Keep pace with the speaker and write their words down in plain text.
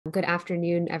Good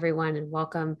afternoon, everyone, and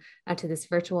welcome to this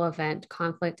virtual event,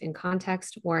 Conflict in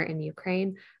Context, War in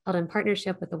Ukraine, held in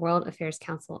partnership with the World Affairs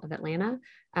Council of Atlanta.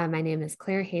 My name is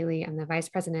Claire Haley. I'm the Vice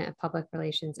President of Public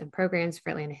Relations and Programs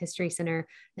for Atlanta History Center.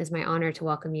 It is my honor to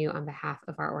welcome you on behalf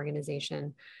of our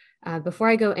organization. Before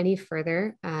I go any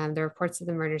further, the reports of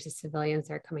the murders of civilians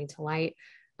that are coming to light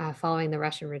following the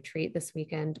Russian retreat this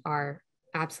weekend are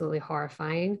absolutely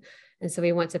horrifying. And so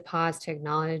we want to pause to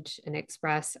acknowledge and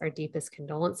express our deepest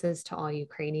condolences to all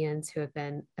Ukrainians who have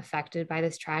been affected by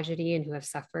this tragedy and who have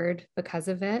suffered because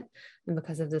of it and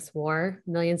because of this war.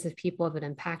 Millions of people have been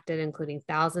impacted, including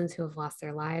thousands who have lost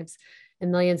their lives,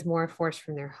 and millions more forced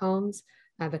from their homes,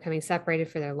 becoming separated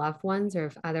from their loved ones, or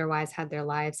have otherwise had their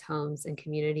lives, homes, and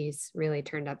communities really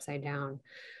turned upside down.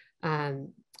 But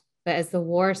as the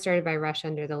war started by Russia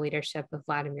under the leadership of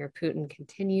Vladimir Putin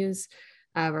continues,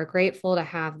 we're grateful to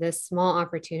have this small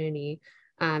opportunity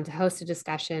to host a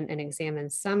discussion and examine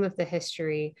some of the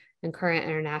history and current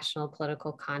international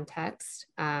political context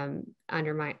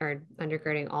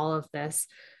undergirding all of this.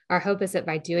 Our hope is that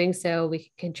by doing so, we can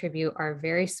contribute our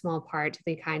very small part to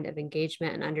the kind of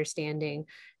engagement and understanding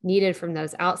needed from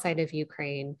those outside of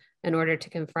Ukraine in order to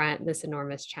confront this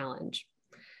enormous challenge.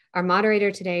 Our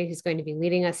moderator today, who's going to be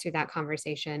leading us through that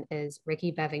conversation, is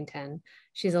Rikki Bevington.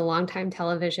 She's a longtime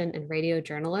television and radio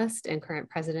journalist and current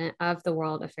president of the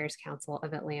World Affairs Council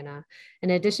of Atlanta.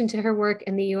 In addition to her work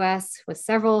in the US with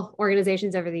several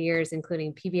organizations over the years,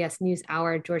 including PBS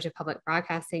NewsHour, Georgia Public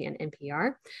Broadcasting, and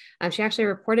NPR, she actually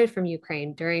reported from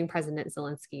Ukraine during President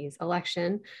Zelensky's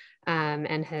election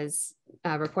and has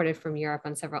reported from Europe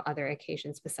on several other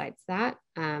occasions besides that.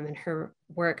 And her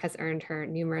work has earned her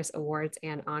numerous awards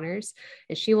and honors.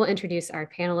 And she will introduce our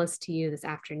panelists to you this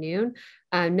afternoon.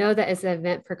 Know that as the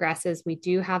event progresses, we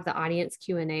do have the audience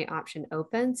Q&A option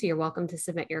open, so you're welcome to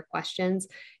submit your questions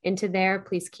into there.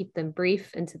 Please keep them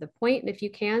brief and to the point if you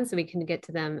can, so we can get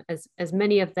to them, as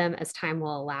many of them as time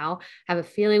will allow. I have a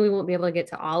feeling we won't be able to get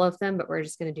to all of them, but we're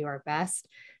just going to do our best.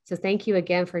 So thank you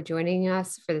again for joining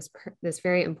us for this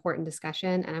very important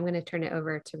discussion. And I'm going to turn it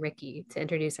over to Rikki to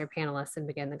introduce our panelists and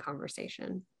begin the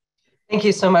conversation. Thank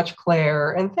you so much,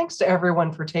 Claire. And thanks to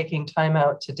everyone for taking time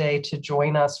out today to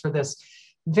join us for this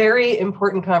very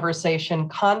important conversation,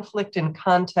 Conflict in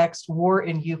Context, War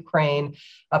in Ukraine,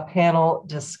 a panel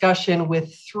discussion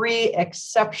with three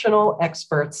exceptional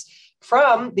experts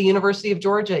from the University of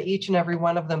Georgia, each and every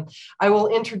one of them. I will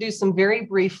introduce them very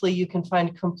briefly. You can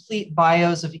find complete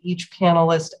bios of each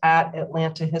panelist at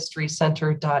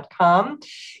atlantahistorycenter.com.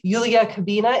 Yulia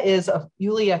Kabina is a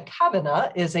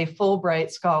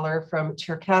Fulbright scholar from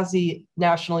Cherkasy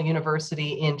National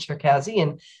University in Cherkasy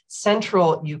in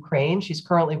central Ukraine. She's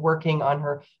currently working on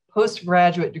her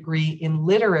postgraduate degree in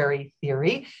literary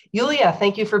theory. Yulia,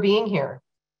 thank you for being here.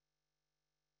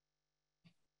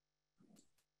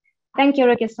 Thank you,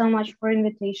 Rikki, so much for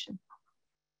invitation.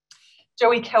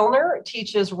 Joey Kellner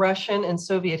teaches Russian and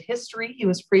Soviet history. He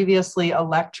was previously a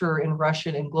lecturer in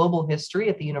Russian and global history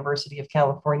at the University of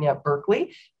California at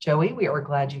Berkeley. Joey, we are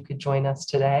glad you could join us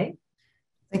today.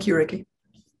 Thank you, Rikki.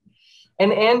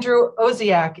 And Andrew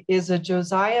Osiak is a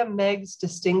Josiah Meigs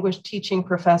Distinguished Teaching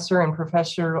Professor and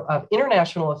Professor of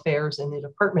International Affairs in the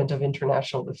Department of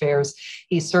International Affairs.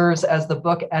 He serves as the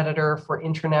book editor for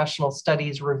International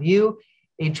Studies Review,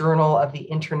 a journal of the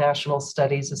International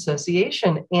Studies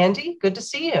Association. Andy, good to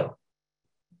see you.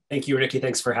 Thank you, Rikki.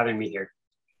 Thanks for having me here.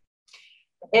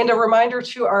 And a reminder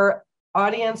to our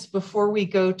audience before we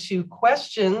go to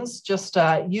questions, just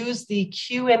use the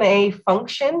Q&A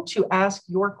function to ask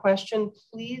your question.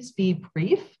 Please be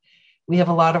brief. We have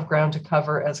a lot of ground to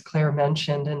cover, as Claire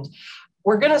mentioned, and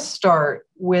we're going to start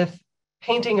with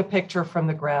painting a picture from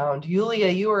the ground. Yulia,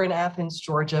 you are in Athens,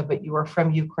 Georgia, but you are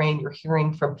from Ukraine. You're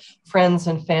hearing from friends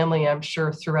and family, I'm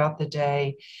sure, throughout the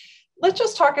day. Let's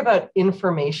just talk about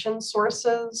information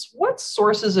sources. What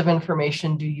sources of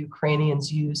information do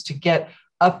Ukrainians use to get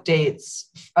updates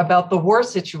about the war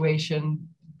situation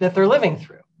that they're living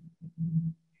through?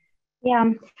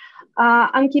 Yeah,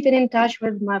 I'm keeping in touch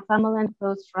with my family and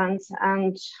close friends,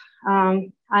 and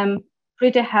I'm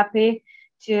pretty happy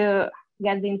to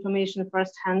get the information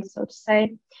firsthand, so to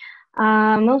say.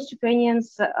 Most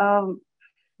Ukrainians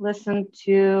listen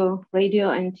to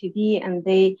radio and TV, and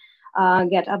they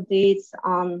get updates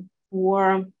on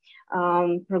war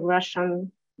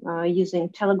progression using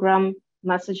Telegram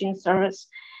messaging service.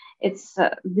 It's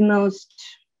the most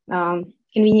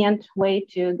convenient way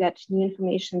to get new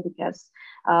information because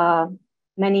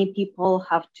many people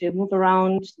have to move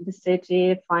around the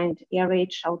city, find air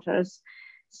raid shelters,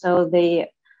 so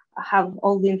they have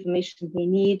all the information they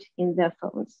need in their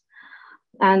phones.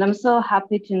 And I'm so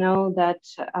happy to know that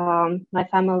my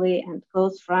family and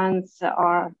close friends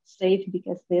are safe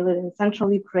because they live in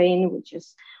central Ukraine, which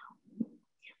is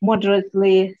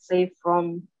moderately safe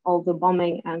from all the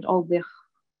bombing and all the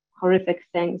horrific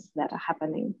things that are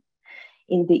happening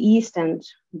in the east and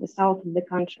the south of the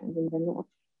country and in the north.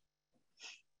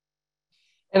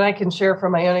 And I can share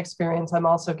from my own experience, I'm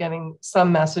also getting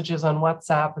some messages on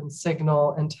WhatsApp and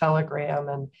Signal and Telegram.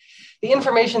 And the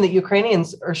information that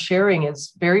Ukrainians are sharing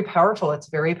is very powerful. It's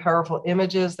very powerful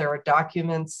images. There are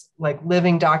documents, like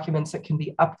living documents that can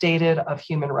be updated of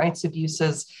human rights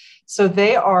abuses. So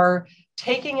they are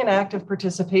taking an active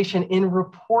participation in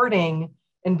reporting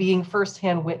and being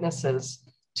firsthand witnesses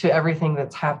to everything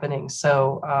that's happening.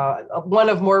 So one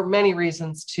of many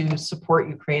reasons to support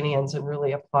Ukrainians and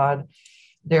really applaud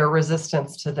their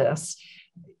resistance to this.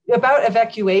 About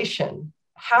evacuation,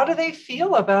 how do they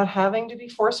feel about having to be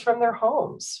forced from their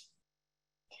homes?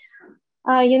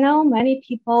 Many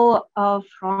people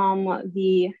from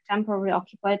the temporarily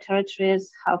occupied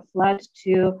territories have fled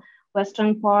to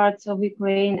western parts of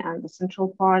Ukraine and the central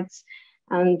parts.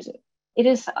 And it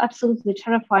is absolutely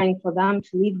terrifying for them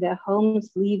to leave their homes,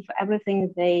 leave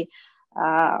everything they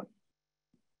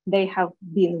have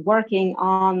been working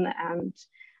on and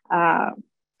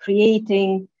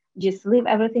creating, just leave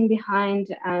everything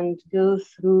behind and go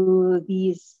through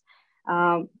these,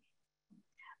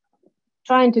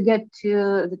 trying to get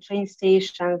to the train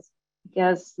stations,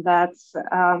 because that's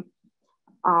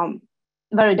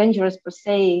very dangerous per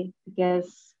se,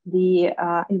 because the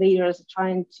invaders are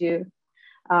trying to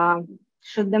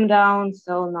shoot them down.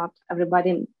 So not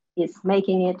everybody is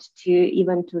making it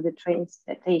to the train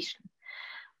station.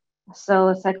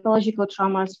 So psychological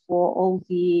traumas for all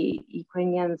the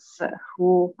Ukrainians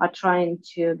who are trying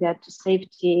to get to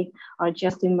safety are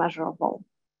just immeasurable.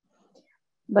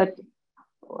 But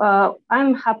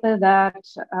I'm happy that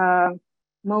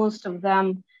most of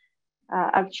them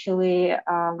actually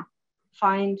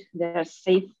find their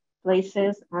safe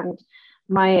places, and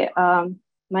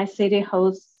my city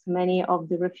hosts many of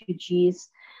the refugees,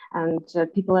 and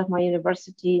people at my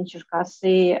university in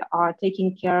Cherkasy are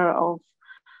taking care of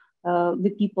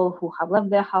the people who have left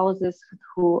their houses,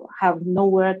 who have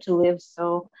nowhere to live,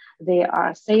 so they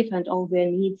are safe and all their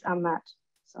needs are met.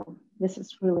 So this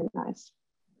is really nice.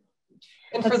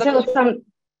 And but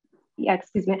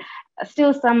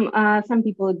still some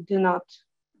people do not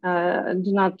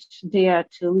dare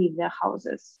to leave their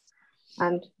houses.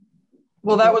 And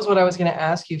well, that was what I was going to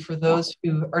ask you. For those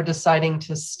who are deciding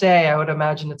to stay, I would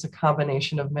imagine it's a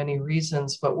combination of many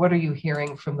reasons, but what are you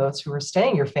hearing from those who are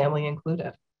staying, your family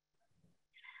included?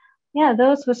 Yeah,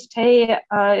 those who stay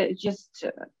are just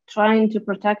trying to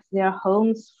protect their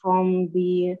homes from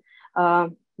the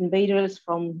invaders,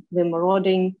 from the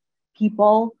marauding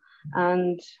people,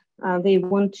 and they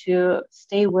want to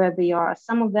stay where they are.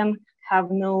 Some of them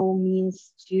have no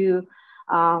means to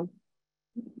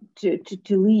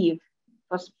leave.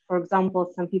 For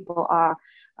example, some people are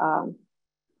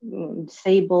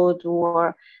disabled,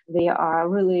 or they are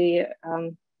really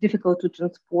difficult to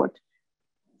transport.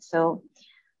 So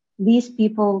these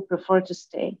people prefer to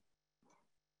stay.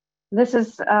 This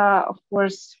is, of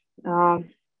course,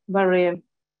 very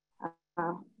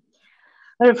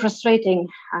frustrating,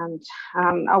 and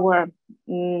our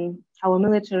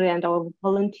military and our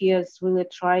volunteers really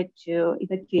try to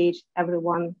evacuate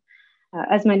everyone,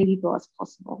 as many people as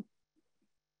possible.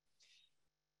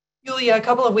 Yulia, a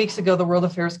couple of weeks ago, the World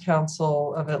Affairs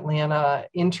Council of Atlanta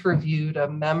interviewed a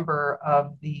member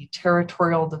of the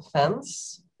Territorial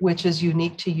Defense, which is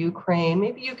unique to Ukraine.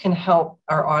 Maybe you can help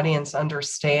our audience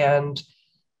understand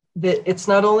that it's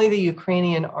not only the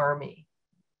Ukrainian army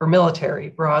or military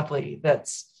broadly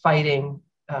that's fighting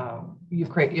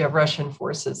Russian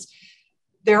forces.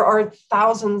 There are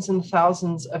thousands and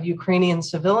thousands of Ukrainian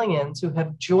civilians who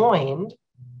have joined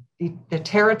the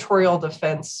territorial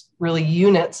defense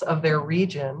units of their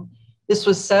region. This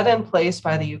was set in place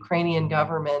by the Ukrainian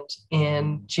government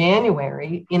in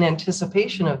January in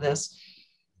anticipation of this.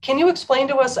 Can you explain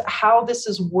to us how this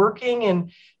is working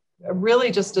and really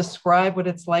just describe what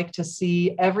it's like to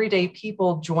see everyday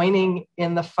people joining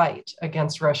in the fight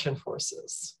against Russian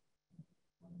forces?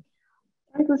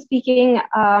 Frankly speaking,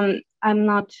 I'm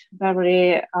not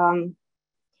very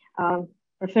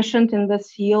proficient in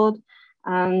this field,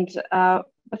 and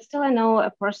but still I know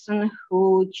a person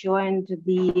who joined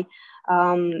the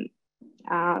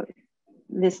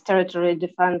this territory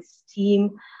defense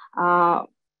team.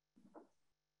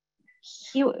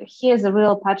 He is a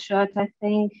real patriot, I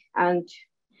think, and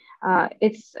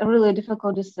it's a really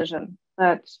difficult decision.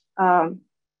 But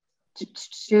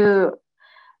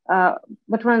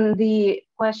but when the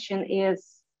question is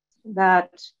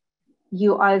that you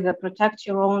either protect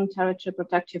your own territory,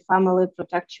 protect your family,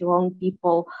 protect your own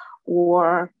people,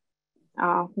 or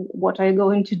what are you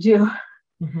going to do?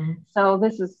 Mm-hmm. So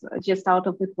this is just out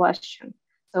of the question.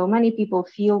 So many people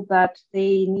feel that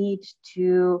they need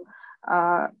to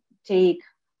take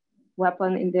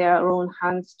weapon in their own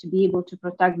hands to be able to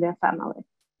protect their family,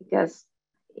 because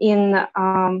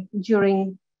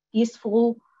during peaceful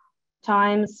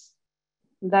times,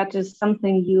 that is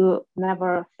something you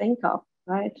never think of,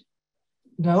 right?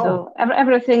 No. So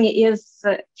everything is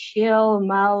chill,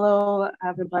 mellow.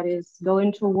 Everybody's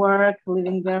going to work,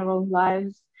 living their own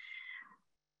lives,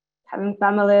 having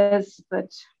families. But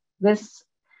this,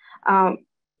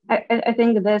 I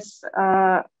think this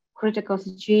critical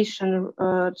situation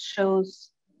shows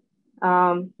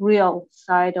real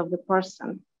side of the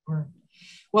person.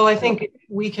 Well, I think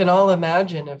we can all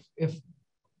imagine if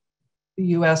the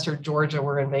US or Georgia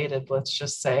were invaded, let's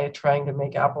just say, trying to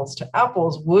make apples to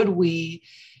apples, would we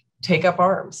take up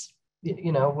arms?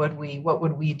 You know, what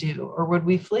would we do? Or would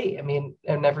we flee? I mean,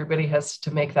 and everybody has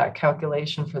to make that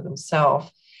calculation for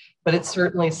themselves. But it's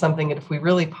certainly something that if we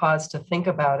really pause to think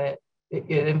about it,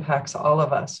 it impacts all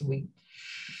of us.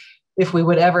 If we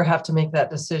would ever have to make that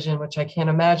decision, which I can't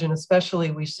imagine,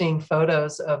 especially we're seeing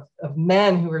photos of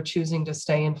men who are choosing to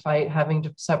stay and fight, having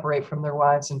to separate from their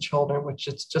wives and children, which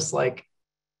it's just like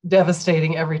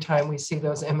devastating every time we see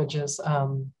those images,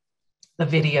 the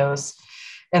videos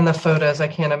and the photos. I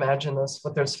can't imagine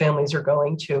what those families are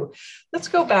going to. Let's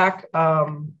go back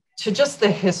to just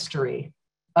the history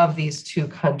of these two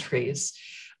countries.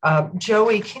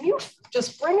 Joey, can you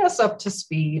just bring us up to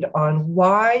speed on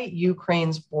why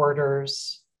Ukraine's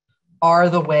borders are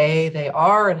the way they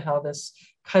are and how this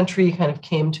country kind of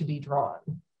came to be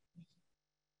drawn?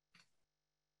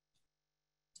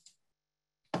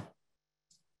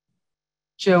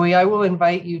 Joey, I will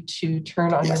invite you to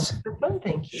turn on your microphone.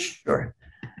 Thank you. Sure.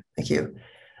 Thank you.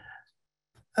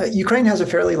 Ukraine has a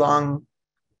fairly long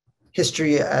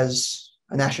history as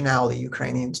a nationality,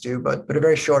 Ukrainians do, but a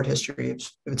very short history of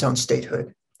its own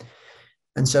statehood.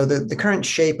 And so the current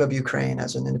shape of Ukraine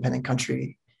as an independent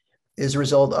country is a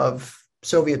result of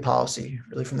Soviet policy,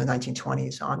 really from the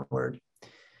 1920s onward.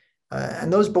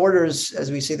 And those borders,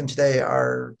 as we see them today,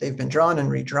 they've been drawn and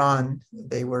redrawn.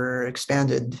 They were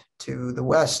expanded to the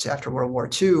west after World War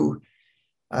II.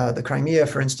 The Crimea,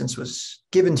 for instance, was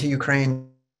given to Ukraine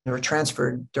or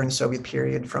transferred during the Soviet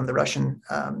period from the Russian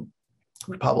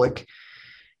Republic.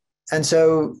 And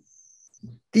so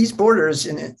these borders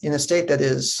in a state that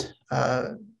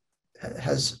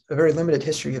has a very limited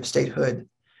history of statehood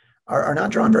are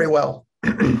not drawn very well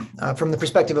from the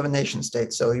perspective of a nation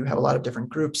state. So you have a lot of different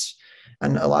groups,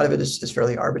 and a lot of it is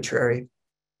fairly arbitrary.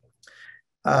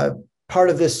 Part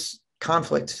of this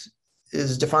conflict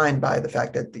is defined by the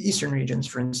fact that the eastern regions,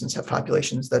 for instance, have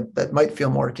populations that might feel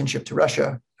more kinship to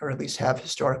Russia, or at least have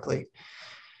historically.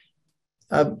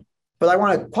 But I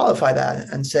want to qualify that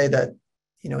and say that,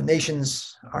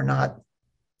 nations are not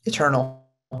eternal.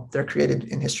 They're created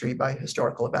in history by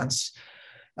historical events.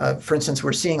 For instance,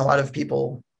 we're seeing a lot of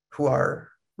people who are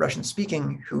Russian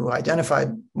speaking, who identified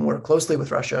more closely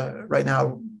with Russia right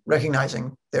now,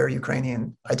 recognizing their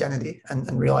Ukrainian identity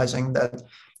and realizing that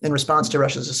in response to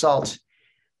Russia's assault,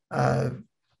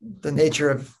 the nature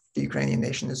of the Ukrainian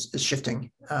nation is shifting,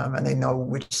 and they know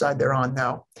which side they're on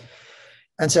now.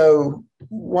 And so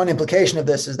one implication of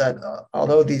this is that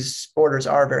although these borders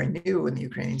are very new and the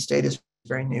Ukrainian state is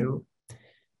very new,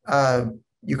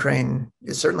 Ukraine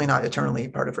is certainly not eternally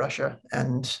part of Russia.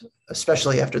 And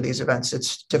especially after these events,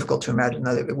 it's difficult to imagine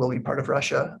that it will be part of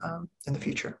Russia in the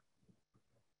future.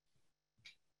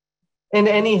 And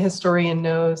any historian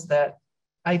knows that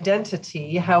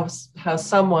identity, how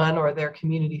someone or their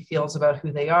community feels about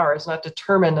who they are, is not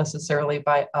determined necessarily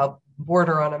by a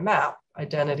border on a map.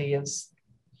 Identity is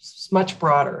much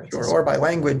broader. Or by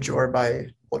language or by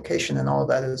location, and all of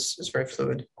that is very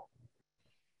fluid.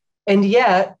 And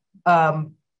yet,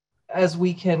 as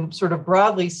we can sort of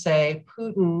broadly say,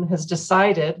 Putin has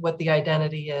decided what the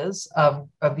identity is of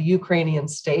the Ukrainian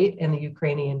state and the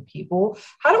Ukrainian people.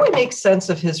 How do we make sense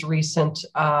of his recent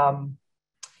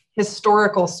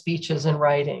historical speeches and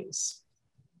writings?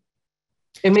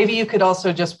 And maybe you could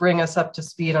also just bring us up to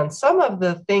speed on some of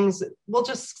the things, we'll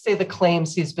just say the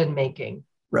claims he's been making.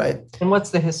 Right. And what's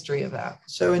the history of that?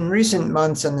 So in recent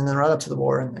months and in the run up to the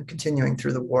war and continuing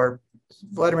through the war,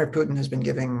 Vladimir Putin has been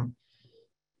giving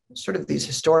sort of these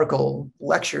historical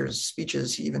lectures,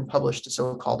 speeches. He even published a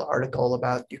so-called article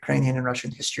about Ukrainian and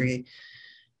Russian history.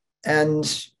 And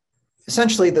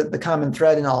essentially the common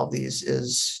thread in all of these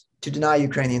is to deny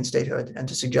Ukrainian statehood and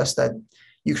to suggest that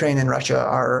Ukraine and Russia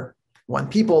are one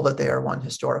people, that they are one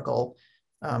historical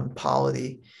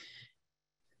polity.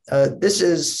 This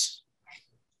is,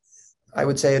 I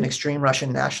would say, an extreme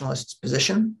Russian nationalist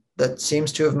position that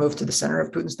seems to have moved to the center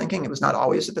of Putin's thinking. It was not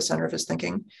always at the center of his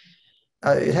thinking.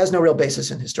 It has no real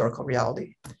basis in historical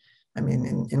reality. I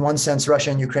mean, in one sense,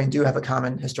 Russia and Ukraine do have a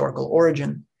common historical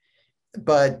origin,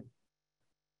 but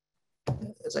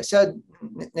as I said,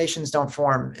 nations don't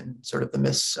form in sort of the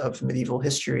mists of medieval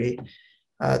history.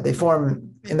 They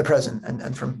form in the present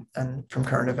and from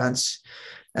current events.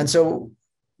 And so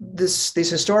these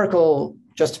historical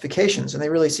justifications, and they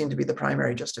really seem to be the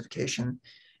primary justification,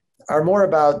 are more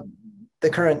about the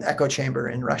current echo chamber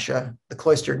in Russia, the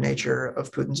cloistered nature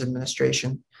of Putin's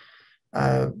administration,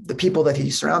 the people that he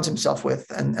surrounds himself with,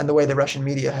 and the way the Russian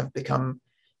media have become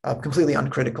completely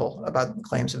uncritical about the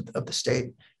claims of the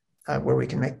state, where we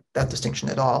can make that distinction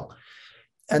at all.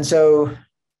 And so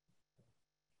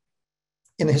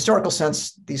in the historical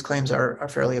sense, these claims are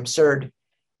fairly absurd,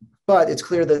 but it's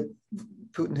clear that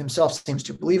Putin himself seems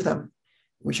to believe them.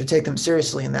 We should take them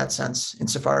seriously in that sense,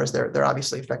 insofar as they're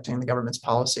obviously affecting the government's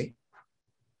policy.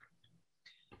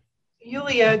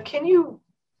 Yulia, can you,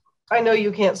 I know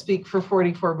you can't speak for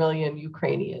 44 million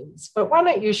Ukrainians, but why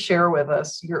don't you share with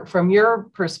us, from your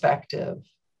perspective,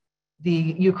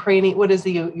 what is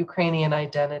the Ukrainian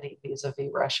identity vis-a-vis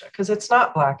Russia? Because it's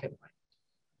not black and white.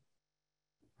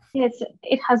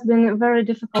 It has been very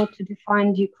difficult to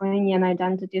define the Ukrainian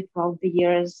identity throughout the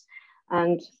years,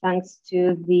 and thanks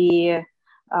to the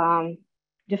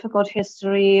difficult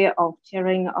history of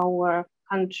tearing our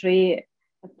country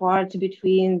apart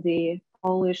between the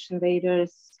Polish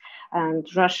invaders and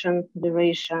Russian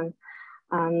Federation.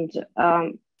 And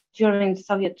during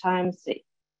Soviet times,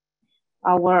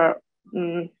 our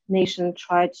nation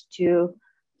tried to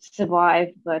survive,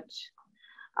 but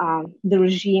the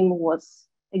regime was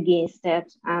against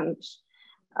it, and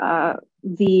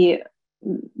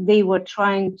they were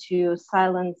trying to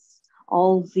silence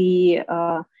all the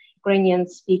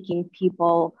Ukrainian-speaking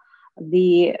people.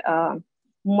 The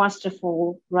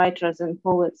masterful writers and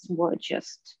poets were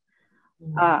just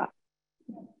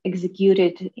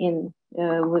executed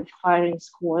with firing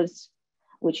squads,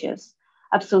 which is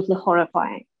absolutely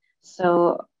horrifying.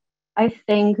 So I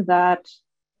think that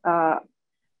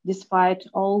despite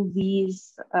all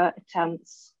these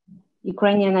attempts,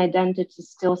 Ukrainian identity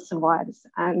still survives,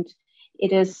 and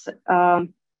it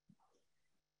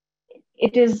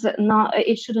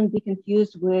shouldn't be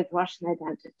confused with Russian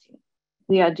identity.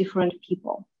 We are different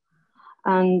people.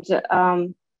 And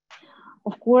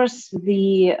of course,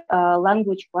 the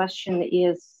language question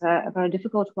is a very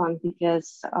difficult one, because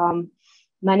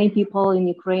many people in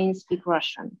Ukraine speak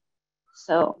Russian.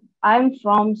 So I'm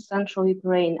from central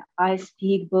Ukraine. I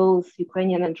speak both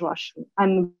Ukrainian and Russian.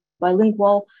 I'm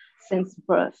bilingual since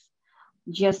birth,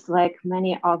 just like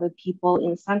many other people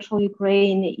in central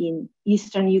Ukraine, in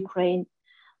eastern Ukraine.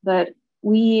 But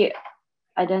we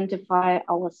identify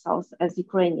ourselves as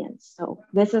Ukrainians. So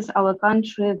this is our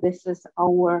country, this is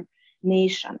our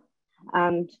nation.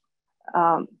 And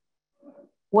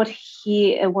what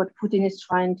Putin is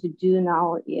trying to do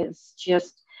now is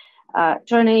just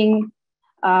turning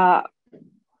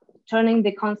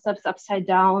the concepts upside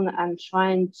down and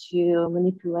trying to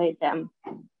manipulate them.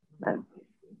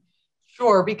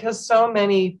 Sure, because so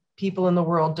many people in the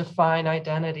world define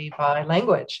identity by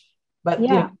language. But yeah.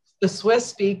 You know, the Swiss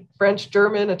speak French,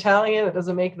 German, Italian. It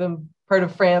doesn't make them part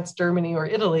of France, Germany, or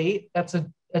Italy. That's a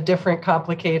different,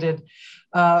 complicated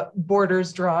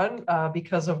borders drawn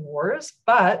because of wars.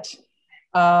 But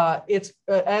it's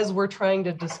as we're trying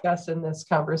to discuss in this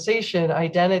conversation,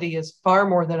 identity is far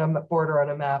more than a border on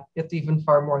a map. It's even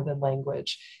far more than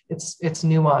language. It's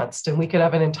nuanced, and we could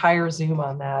have an entire Zoom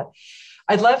on that.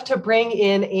 I'd love to bring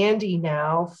in Andy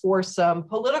now for some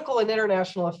political and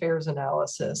international affairs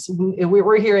analysis.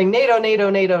 We're hearing NATO, NATO,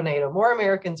 NATO, NATO. More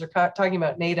Americans are talking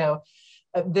about NATO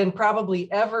than probably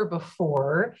ever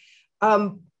before.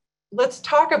 Let's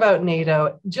talk about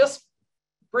NATO. Just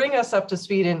bring us up to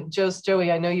speed. And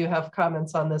Joey, I know you have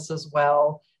comments on this as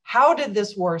well. How did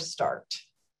this war start?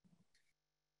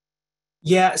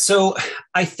 Yeah, so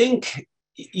I think,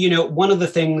 one of the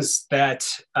things that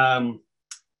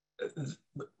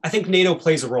I think NATO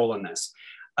plays a role in this.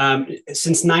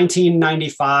 Since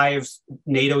 1995,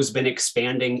 NATO's been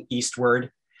expanding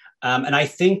eastward. And I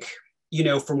think,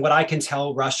 from what I can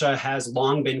tell, Russia has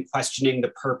long been questioning the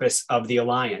purpose of the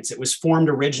alliance. It was formed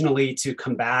originally to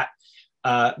combat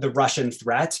the Russian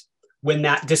threat. When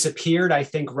that disappeared, I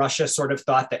think Russia sort of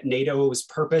thought that NATO's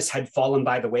purpose had fallen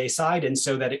by the wayside, and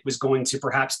so that it was going to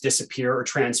perhaps disappear or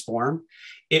transform.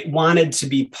 It wanted to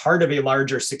be part of a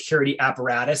larger security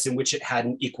apparatus in which it had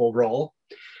an equal role.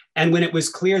 And when it was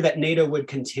clear that NATO would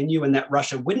continue and that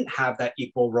Russia wouldn't have that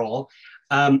equal role,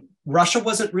 Russia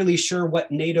wasn't really sure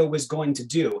what NATO was going to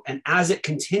do. And as it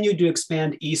continued to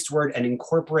expand eastward and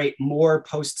incorporate more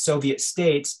post-Soviet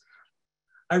states,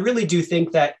 I really do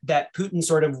think that Putin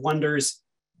sort of wonders,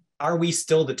 are we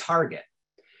still the target?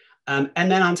 And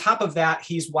then on top of that,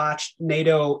 he's watched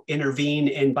NATO intervene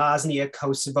in Bosnia,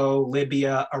 Kosovo,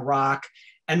 Libya, Iraq,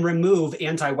 and remove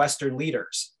anti-Western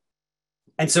leaders.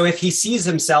 And so if he sees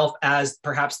himself as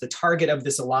perhaps the target of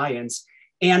this alliance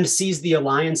and sees the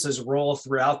alliance's role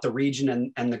throughout the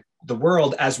region and the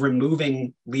world as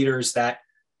removing leaders that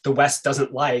the West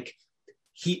doesn't like,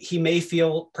 he may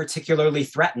feel particularly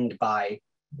threatened by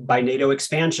NATO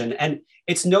expansion. And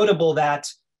it's notable that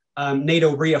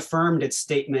NATO reaffirmed its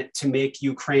statement to make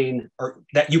Ukraine, or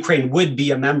that Ukraine would be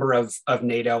a member of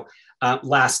NATO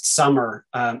last summer.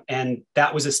 And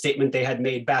that was a statement they had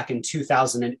made back in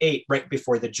 2008, right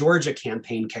before the Georgia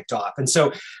campaign kicked off. And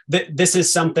so this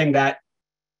is something that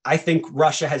I think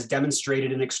Russia has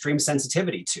demonstrated an extreme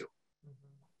sensitivity to.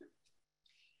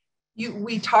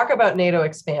 We talk about NATO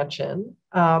expansion,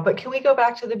 but can we go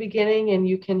back to the beginning and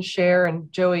you can share,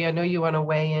 and Joey, I know you want to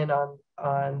weigh in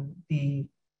on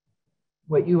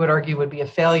what you would argue would be a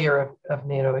failure of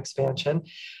NATO expansion.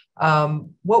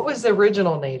 What was the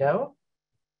original NATO,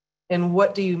 and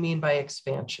what do you mean by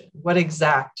expansion? What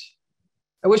exact?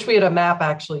 I wish we had a map,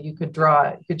 actually, you could draw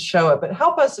it, you could show it, but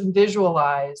help us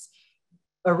visualize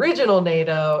original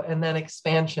NATO and then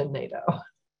expansion NATO.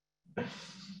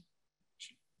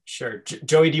 Sure.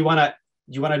 Joey, do you want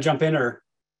to jump in, or?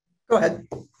 Go ahead.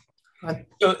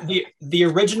 So the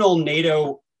original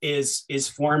NATO is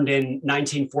formed in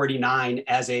 1949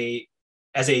 as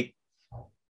a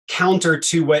counter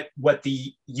to what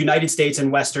the United States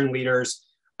and Western leaders,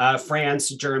 France,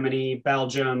 Germany,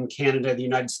 Belgium, Canada, the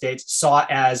United States, saw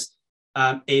as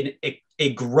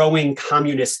a growing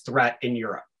communist threat in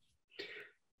Europe.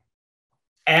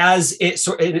 As it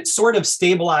sort of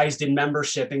stabilized in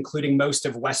membership, including most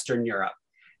of Western Europe.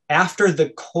 After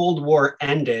the Cold War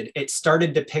ended, it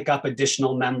started to pick up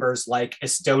additional members like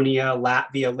Estonia,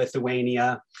 Latvia,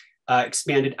 Lithuania,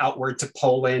 expanded outward to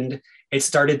Poland. It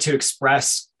started to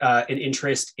express an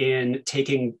interest in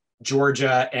taking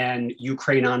Georgia and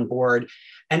Ukraine on board.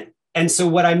 And so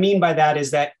what I mean by that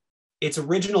is that its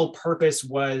original purpose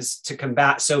was to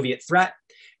combat Soviet threat.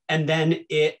 And then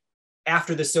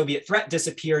after the Soviet threat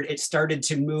disappeared, it started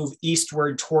to move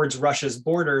eastward towards Russia's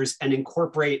borders and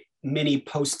incorporate many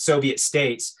post-Soviet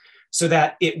states so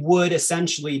that it would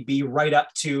essentially be right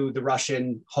up to the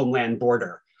Russian homeland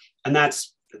border. And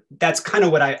that's kind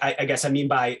of what I guess I mean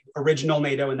by original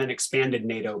NATO and then expanded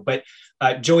NATO. But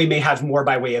Joey may have more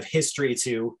by way of history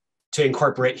to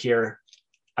incorporate here.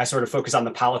 I sort of focus on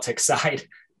the politics side.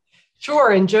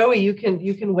 Sure, and Joey, you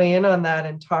can weigh in on that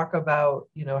and talk about,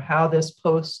 how this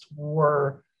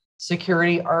post-war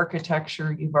security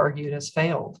architecture you've argued has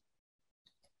failed.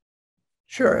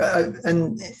 Sure,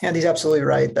 and Andy's absolutely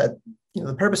right that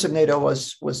the purpose of NATO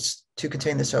was to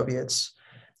contain the Soviets,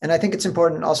 and I think it's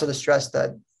important also to stress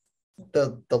that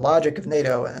the logic of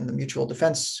NATO and the Mutual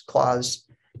Defense Clause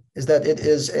is that it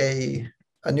is a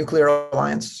nuclear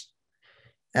alliance,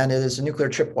 and it is a nuclear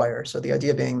tripwire. So the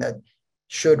idea being that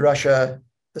should Russia,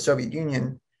 the Soviet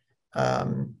Union,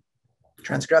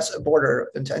 transgress a border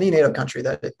into any NATO country,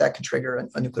 that can trigger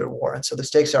a nuclear war. And so the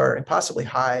stakes are impossibly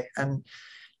high. And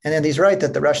Andy's right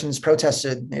that the Russians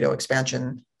protested NATO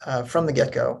expansion from the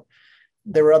get-go.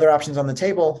 There were other options on the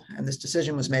table, and this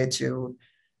decision was made to,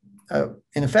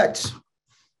 in effect,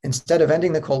 instead of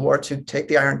ending the Cold War, to take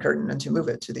the Iron Curtain and to move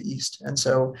it to the east. And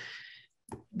so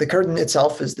the curtain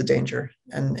itself is the danger.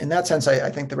 And in that sense, I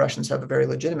think the Russians have a very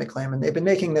legitimate claim, and they've been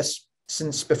making this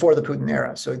since before the Putin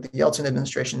era. So the Yeltsin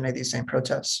administration made these same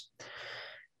protests.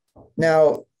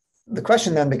 Now, the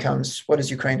question then becomes, what does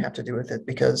Ukraine have to do with it?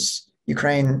 Because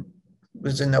Ukraine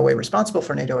was in no way responsible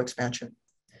for NATO expansion.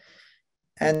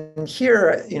 And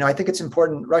here, I think it's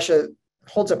important, Russia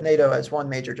holds up NATO as one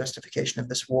major justification of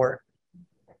this war.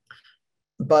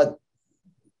 But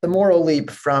the moral leap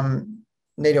from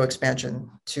NATO expansion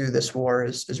to this war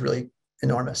is really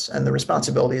enormous. And the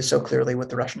responsibility is so clearly with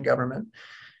the Russian government.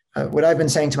 What I've been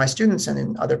saying to my students and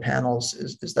in other panels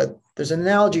is that there's an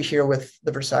analogy here with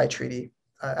the Versailles Treaty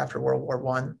after World War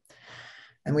I.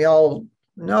 And we all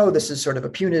know this is sort of a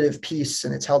punitive peace,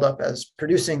 and it's held up as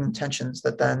producing tensions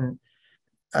that then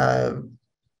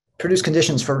produce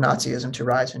conditions for Nazism to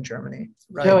rise in Germany.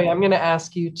 Right? Joey, I'm going to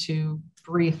ask you to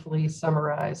briefly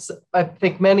summarize. I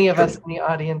think many of us in the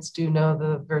audience do know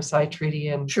the Versailles Treaty.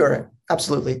 And sure,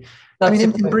 absolutely. I mean,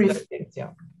 in brief,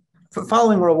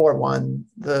 following World War I,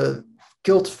 the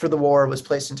guilt for the war was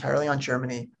placed entirely on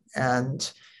Germany.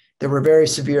 and there were very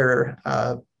severe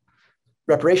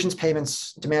reparations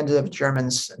payments demanded of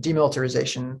Germans,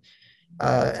 demilitarization,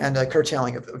 and a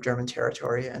curtailing of German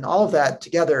territory. And all of that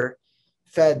together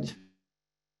fed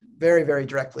very, very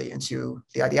directly into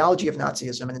the ideology of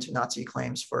Nazism and into Nazi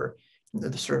claims for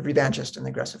the sort of revanchist and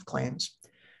aggressive claims.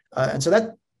 And so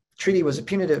that treaty was a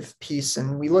punitive peace,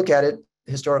 and we look at it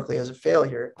historically as a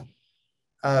failure.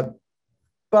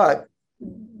 But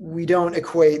we don't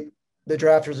equate the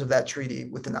drafters of that treaty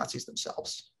with the Nazis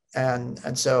themselves.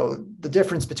 And so the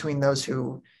difference between those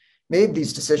who made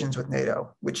these decisions with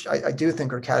NATO, which I do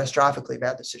think are catastrophically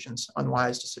bad decisions,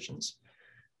 unwise decisions,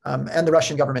 and the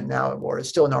Russian government now at war is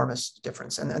still enormous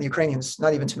difference. And the Ukrainians,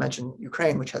 not even to mention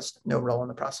Ukraine, which has no role in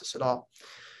the process at all.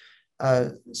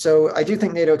 So I do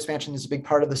think NATO expansion is a big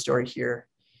part of the story here,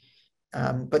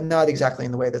 but not exactly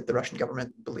in the way that the Russian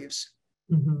government believes.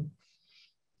 Mm-hmm.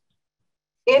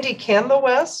 Andy, can the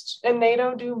West and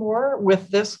NATO do more with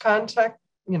this context?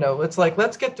 You know, it's like,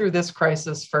 let's get through this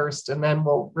crisis first, and then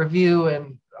we'll review,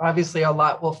 and obviously a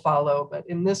lot will follow. But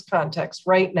in this context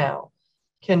right now,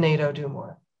 can NATO do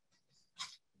more?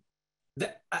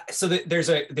 So there's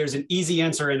an easy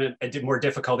answer and a more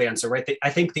difficult answer, right? I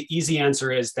think the easy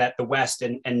answer is that the West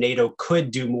and NATO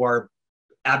could do more,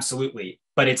 absolutely,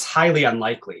 but it's highly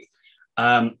unlikely.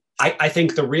 I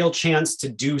think the real chance to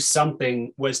do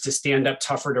something was to stand up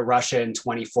tougher to Russia in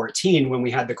 2014 when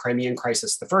we had the Crimean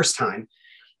crisis the first time.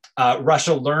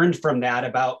 Russia learned from that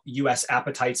about US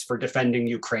appetites for defending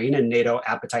Ukraine and NATO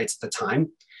appetites at the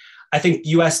time. I think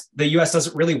the US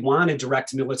doesn't really want a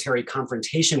direct military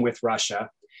confrontation with Russia.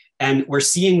 And we're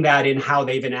seeing that in how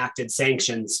they've enacted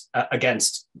sanctions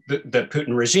against the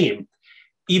Putin regime,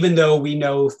 even though we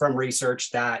know from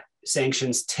research that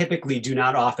sanctions typically do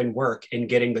not often work in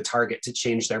getting the target to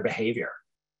change their behavior.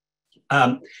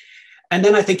 And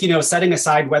then I think, setting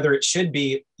aside whether it should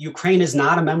be, Ukraine is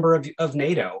not a member of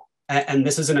NATO. And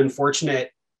this is an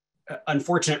unfortunate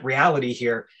reality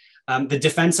here. The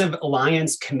defensive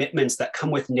alliance commitments that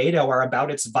come with NATO are about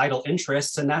its vital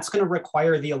interests, and that's going to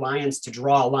require the alliance to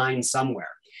draw a line somewhere.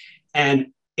 And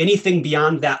anything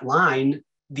beyond that line,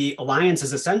 the alliance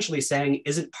is essentially saying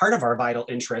isn't part of our vital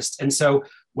interest. And so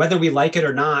whether we like it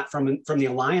or not, from the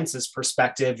alliance's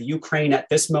perspective, Ukraine at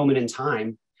this moment in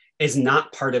time is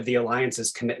not part of the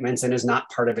alliance's commitments and is not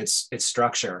part of its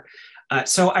structure.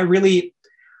 So I really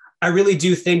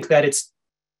do think that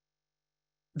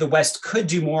the West could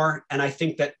do more. And I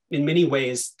think that in many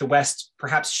ways, the West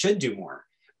perhaps should do more.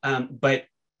 But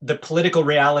the political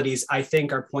realities, I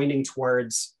think, are pointing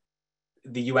towards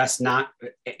the US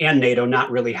and NATO not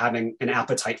really having an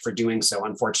appetite for doing so,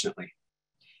 unfortunately.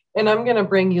 And I'm going to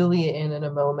bring Yulia in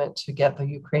a moment to get the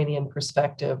Ukrainian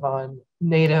perspective on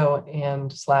NATO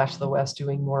and / the West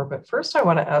doing more. But first, I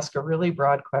want to ask a really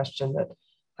broad question that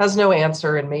has no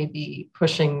answer and may be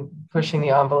pushing the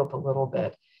envelope a little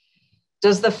bit.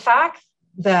 Does the fact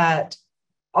that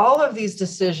all of these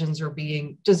decisions are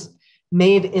being just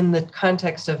made in the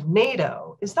context of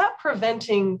NATO, is that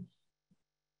preventing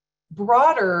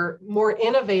broader, more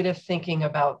innovative thinking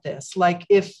about this? Like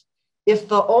if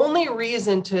the only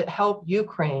reason to help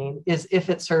Ukraine is if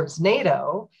it serves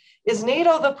NATO, is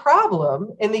NATO the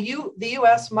problem? And the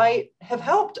US might have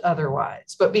helped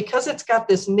otherwise, but because it's got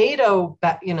this NATO,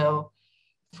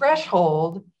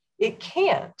 threshold, it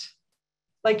can't.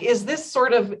 Like, is this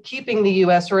sort of keeping the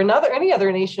US or any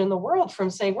other nation in the world from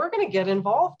saying, we're going to get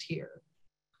involved here?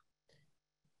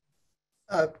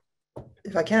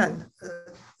 If I can,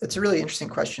 it's a really interesting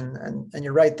question. And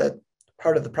you're right that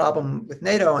part of the problem with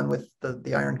NATO and with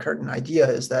the Iron Curtain idea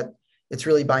is that it's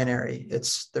really binary.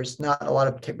 There's not a lot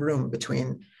of room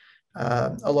between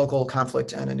a local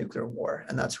conflict and a nuclear war.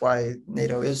 And that's why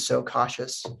NATO is so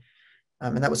cautious.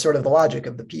 And that was sort of the logic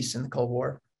of the peace in the Cold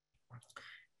War.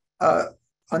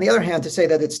 On the other hand, to say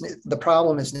that the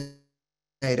problem is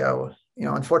NATO,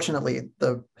 unfortunately,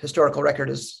 the historical record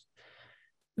is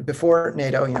before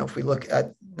NATO. If we look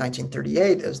at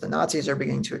 1938, as the Nazis are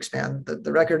beginning to expand,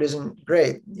 the record isn't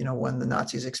great. When the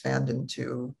Nazis expand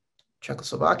into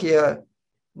Czechoslovakia,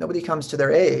 nobody comes to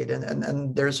their aid,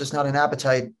 and there's just not an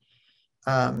appetite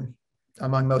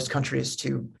among most countries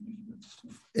to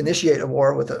initiate a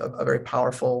war with a very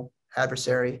powerful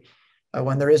adversary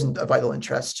when there isn't a vital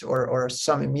interest or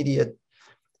some immediate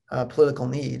political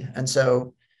need. And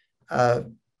so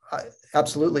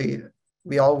absolutely,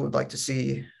 we all would like to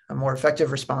see a more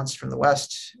effective response from the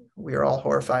West. We are all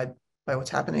horrified by what's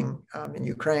happening in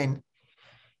Ukraine,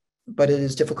 but it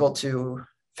is difficult to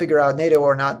figure out, NATO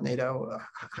or not NATO,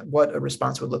 what a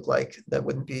response would look like that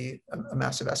wouldn't be a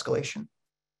massive escalation.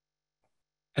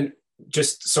 And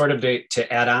just sort of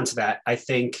to add on to that, I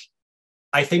think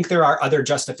I think there are other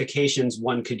justifications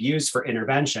one could use for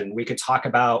intervention. We could talk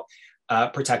about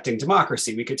protecting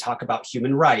democracy. We could talk about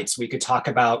human rights. We could talk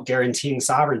about guaranteeing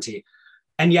sovereignty.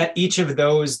 And yet each of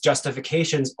those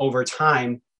justifications over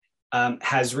time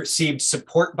has received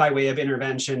support by way of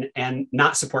intervention and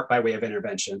not support by way of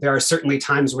intervention. There are certainly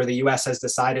times where the US has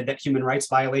decided that human rights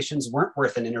violations weren't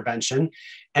worth an intervention.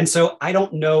 And so I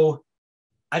don't know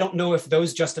if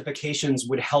those justifications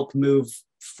would help move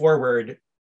forward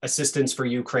assistance for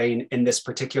Ukraine in this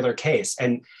particular case.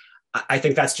 And I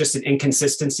think that's just an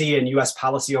inconsistency in US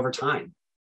policy over time.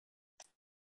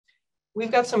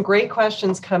 We've got some great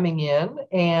questions coming in,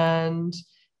 and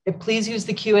please use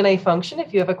the Q&A function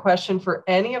if you have a question for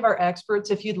any of our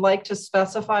experts. If you'd like to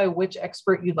specify which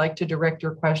expert you'd like to direct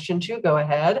your question to, go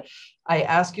ahead. I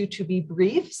ask you to be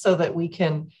brief so that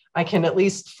I can at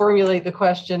least formulate the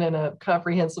question in a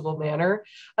comprehensible manner.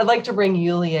 I'd like to bring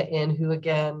Yulia in, who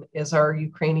again is our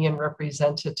Ukrainian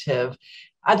representative.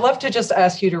 I'd love to just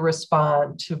ask you to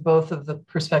respond to both of the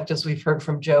perspectives we've heard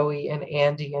from Joey and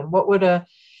Andy. And what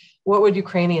would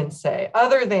Ukrainians say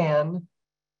other than,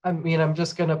 I mean, I'm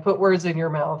just going to put words in your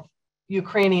mouth,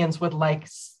 Ukrainians would like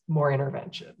more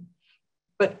intervention,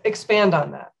 but expand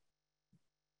on that.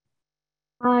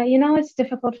 It's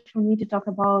difficult for me to talk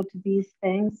about these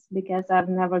things because I've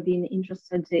never been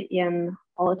interested in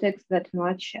politics that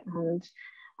much. And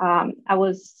I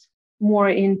was more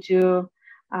into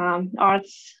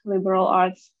arts, liberal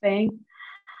arts thing.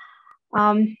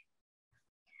 And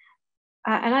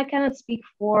I cannot speak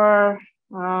for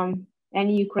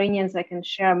any Ukrainians. I can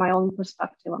share my own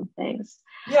perspective on things.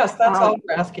 Yes, that's all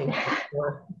we're asking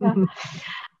for.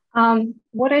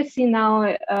 What I see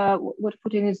now, what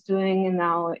Putin is doing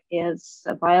now is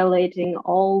violating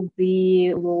all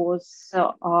the laws,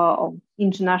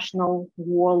 international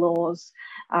war laws,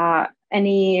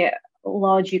 any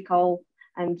logical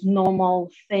and normal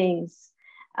things.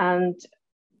 And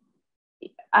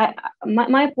I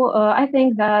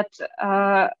think that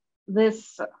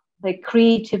this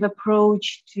creative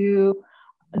approach to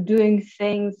doing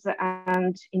things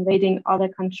and invading other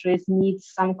countries needs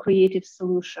some creative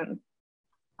solution.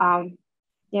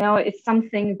 It's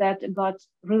something that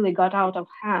really got out of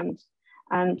hand,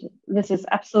 and this is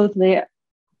absolutely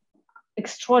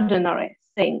extraordinary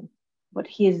thing what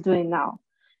he is doing now.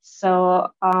 So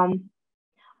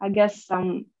I guess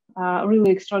some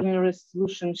really extraordinary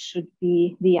solution should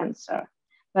be the answer.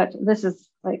 But this is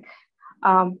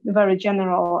a very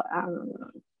general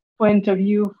point of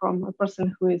view from a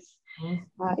person who is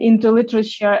into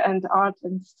literature and art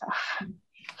and stuff.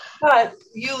 But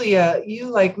Yulia, you,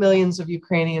 like millions of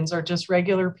Ukrainians, are just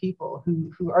regular people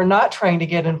who are not trying to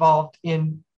get involved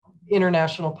in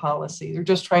international policy. They're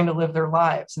just trying to live their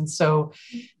lives. And so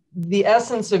the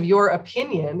essence of your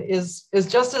opinion is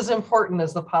just as important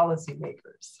as the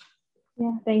policymakers.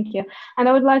 Yeah, thank you. And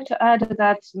I would like to add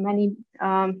that many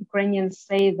Ukrainians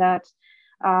say that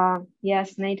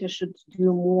yes, NATO should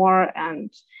do more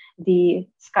and the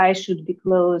sky should be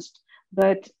closed,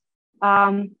 but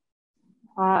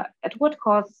at what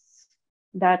cost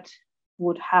that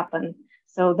would happen?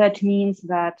 So that means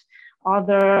that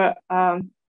other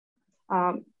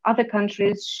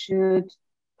countries should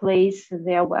place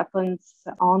their weapons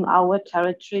on our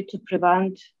territory to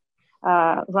prevent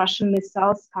Russian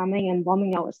missiles coming and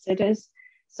bombing our cities.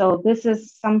 So this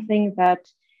is something that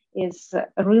is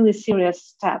a really serious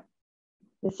step.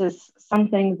 This is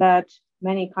something that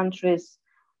many countries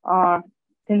are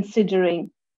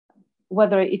considering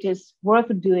whether it is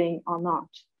worth doing or not,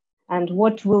 and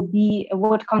what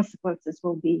consequences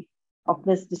will be of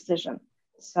this decision.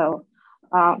 So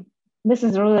this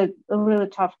is a really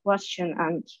tough question,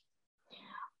 and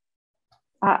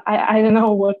I don't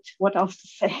know what else to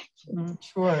say.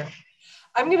 Sure.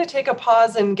 I'm going to take a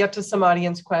pause and get to some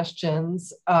audience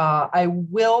questions. I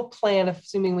will plan,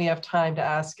 assuming we have time, to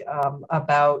ask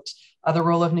about the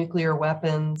role of nuclear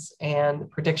weapons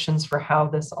and predictions for how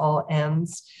this all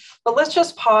ends. But let's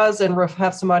just pause and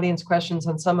have some audience questions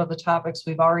on some of the topics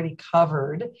we've already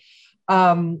covered.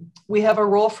 We have a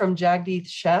role from Jagdeep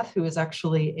Sheth, who is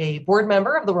actually a board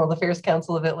member of the World Affairs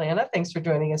Council of Atlanta. Thanks for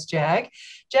joining us, Jag.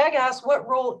 Jag asks what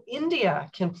role India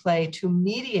can play to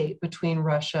mediate between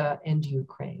Russia and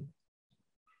Ukraine.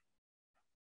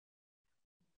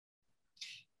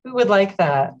 Who would like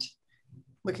that?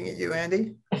 Looking at you,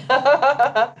 Andy.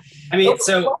 I mean,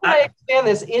 so I expand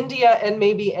this, India and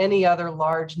maybe any other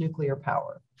large nuclear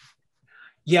power.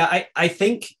 Yeah, I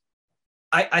think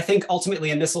ultimately,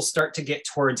 and this will start to get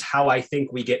towards how I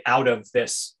think we get out of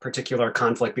this particular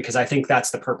conflict, because I think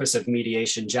that's the purpose of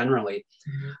mediation generally.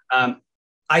 Mm-hmm.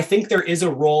 I think there is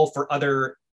a role for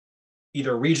other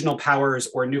either regional powers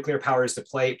or nuclear powers to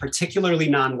play, particularly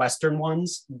non-Western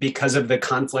ones, because of the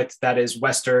conflict that is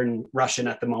Western Russian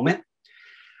at the moment.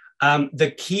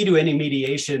 The key to any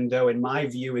mediation, though, in my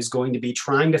view, is going to be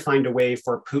trying to find a way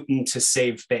for Putin to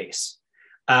save face.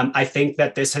 I think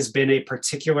that this has been a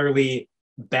particularly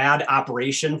bad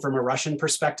operation from a Russian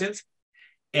perspective.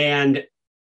 And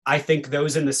I think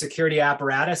those in the security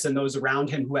apparatus and those around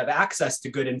him who have access to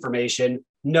good information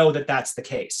know that that's the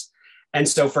case. And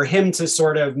so for him to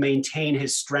sort of maintain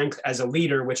his strength as a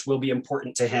leader, which will be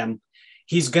important to him,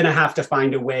 he's going to have to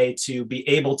find a way to be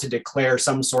able to declare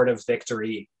some sort of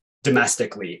victory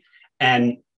domestically.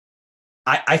 And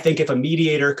I think if a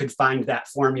mediator could find that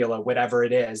formula, whatever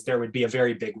it is, there would be a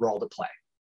very big role to play.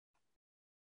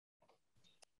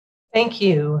 Thank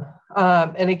you.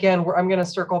 And again, I'm going to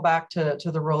circle back to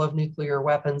the role of nuclear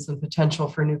weapons and potential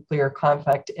for nuclear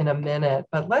conflict in a minute,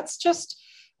 but let's just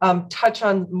touch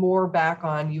on more back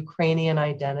on Ukrainian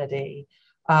identity.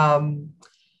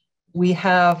 We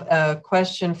have a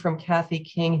question from Kathy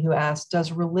King who asked,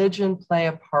 does religion play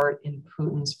a part in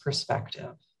Putin's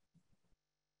perspective?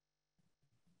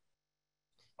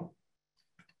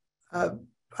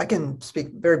 I can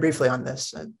speak very briefly on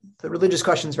this. The religious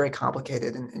question is very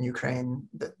complicated in Ukraine.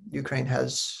 Ukraine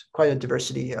has quite a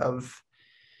diversity of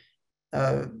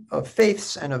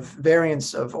faiths and of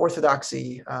variants of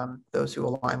orthodoxy, those who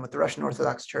align with the Russian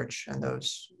Orthodox Church and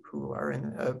those who are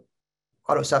in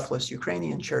autocephalous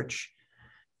Ukrainian church.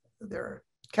 There are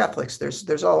Catholics.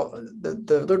 There's all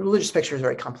the religious picture is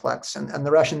very complex, and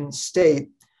the Russian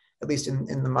state, at least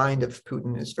in the mind of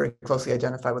Putin, is very closely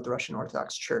identified with the Russian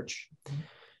Orthodox Church.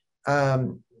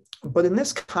 But in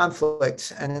this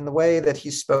conflict and in the way that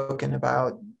he's spoken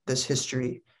about this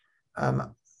history,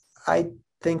 I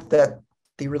think that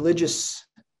the religious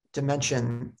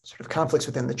dimension, sort of conflicts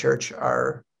within the church,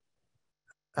 are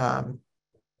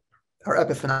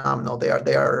epiphenomenal.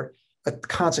 They are a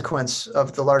consequence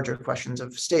of the larger questions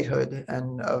of statehood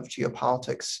and of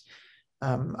geopolitics.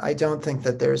 I don't think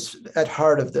that there's at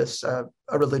heart of this a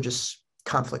religious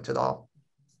conflict at all.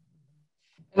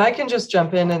 And I can just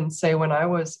jump in and say, when I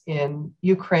was in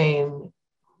Ukraine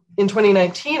in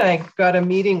 2019, I got a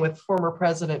meeting with former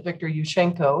President Viktor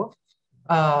Yushchenko,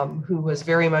 who was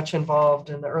very much involved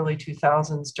in the early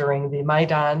 2000s during the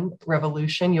Maidan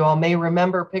revolution. You all may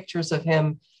remember pictures of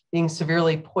him being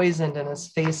severely poisoned and his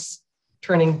face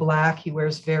turning black. He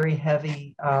wears very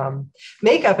heavy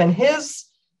makeup, and his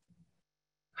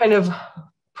kind of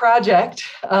project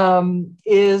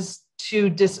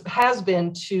has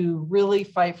been to really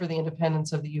fight for the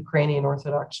independence of the Ukrainian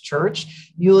Orthodox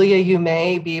Church. Yulia, you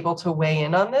may be able to weigh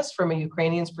in on this from a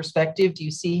Ukrainian's perspective. Do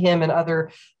you see him and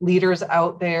other leaders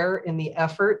out there in the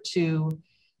effort to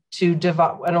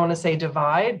divide, I don't want to say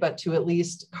divide, but to at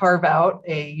least carve out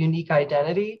a unique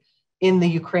identity in the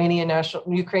Ukrainian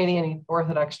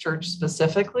Orthodox Church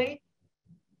specifically?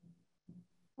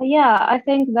 Yeah, I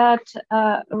think that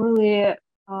really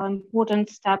important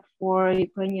step for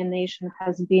Ukrainian nation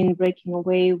has been breaking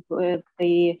away with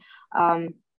the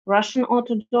Russian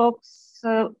Orthodox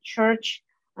Church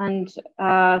and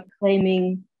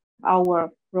claiming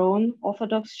our own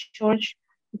Orthodox Church,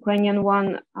 Ukrainian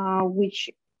one, which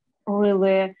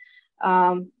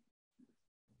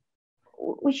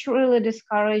really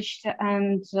discouraged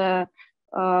and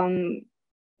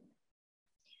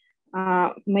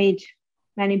made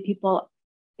many people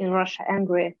in Russia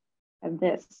angry at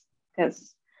this,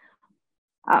 because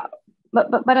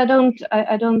but I don't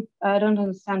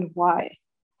understand why.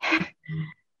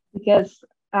 Because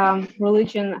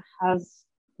religion has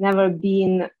never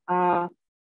been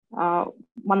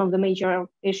one of the major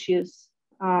issues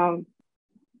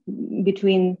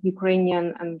between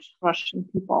Ukrainian and Russian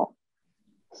people.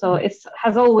 So it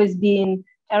has always been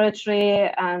territory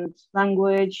and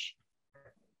language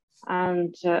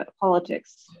and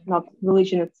politics, not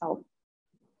religion itself.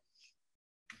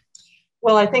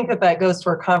 Well, I think that goes to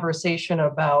our conversation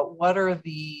about what are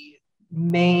the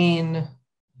main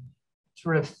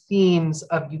sort of themes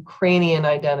of Ukrainian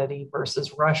identity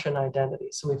versus Russian identity.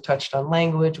 So we've touched on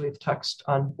language, we've touched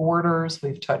on borders,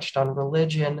 we've touched on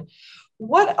religion.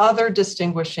 What other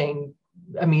distinguishing,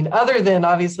 I mean, other than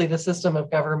obviously the system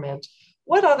of government,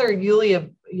 what other, Yulia,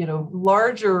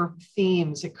 larger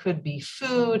themes? It could be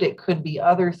food, it could be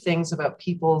other things about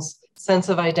people's sense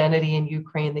of identity in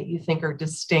Ukraine that you think are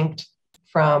distinct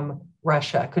from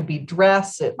Russia. It could be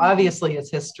dress, it obviously is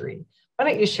history. Why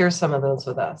don't you share some of those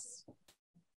with us?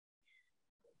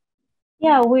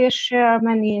 Yeah, we share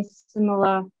many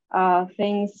similar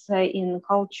things in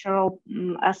cultural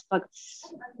aspects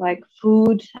like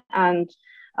food and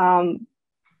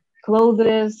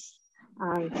clothes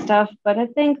and stuff. But I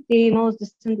think the most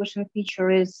distinguishing feature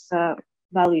is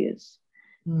values,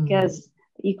 because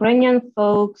Ukrainian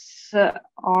folks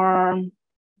are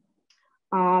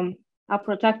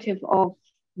protective of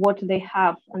what they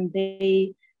have, and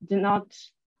they do not.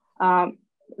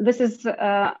 This is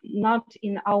not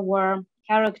in our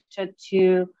character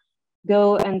to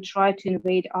go and try to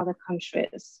invade other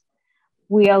countries.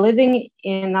 We are living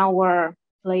in our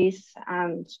place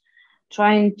and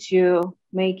trying to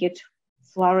make it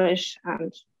flourish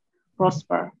and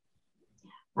prosper.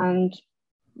 And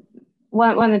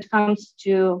when it comes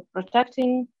to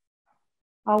protecting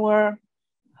our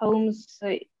homes,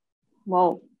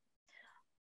 well,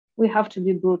 we have to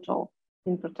be brutal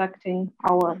in protecting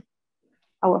our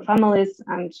families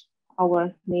and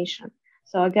our nation.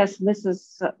 So I guess this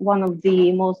is one of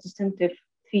the most distinctive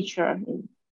feature in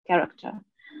character.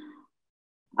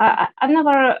 I've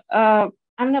never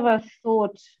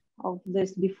thought of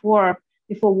this before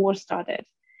war started,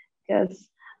 because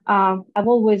I've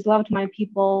always loved my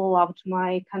people, loved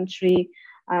my country,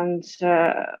 and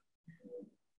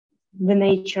the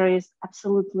nature is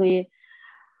absolutely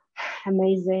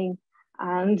amazing.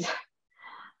 And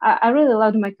I really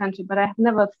loved my country, but I've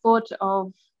never thought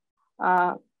of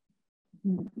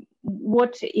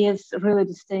what is really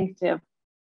distinctive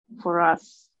for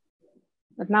us.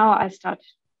 But now I start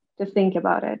to think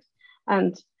about it.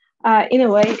 And in a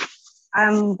way,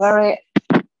 I'm very,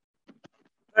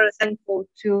 very thankful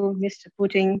to Mr.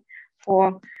 Putin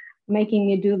for making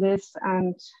me do this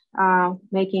and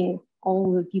making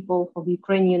all the people of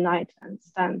Ukraine unite and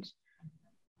stand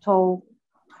tall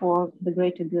for the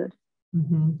greater good.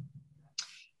 Mm-hmm.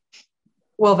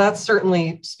 Well, that's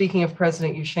certainly, speaking of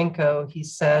President Yushchenko, he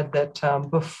said that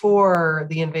before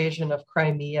the invasion of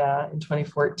Crimea in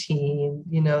 2014,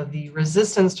 the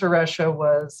resistance to Russia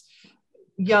was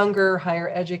younger, higher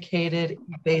educated,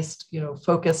 based,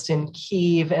 focused in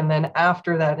Kyiv. And then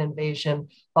after that invasion,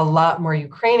 a lot more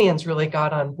Ukrainians really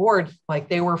got on board, like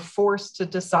they were forced to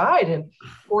decide and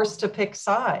forced to pick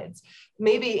sides.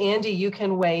 Maybe, Andy, you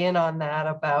can weigh in on that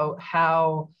about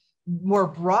how more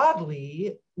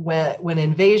broadly, when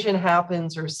invasion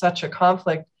happens or such a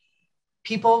conflict,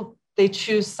 people, they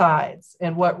choose sides,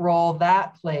 and what role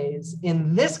that plays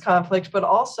in this conflict, but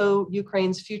also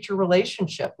Ukraine's future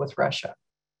relationship with Russia.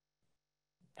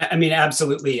 I mean,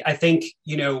 absolutely. I think,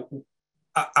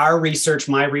 our research,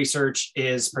 my research,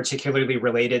 is particularly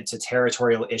related to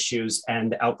territorial issues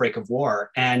and the outbreak of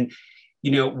war. And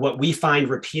what we find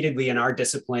repeatedly in our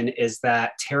discipline is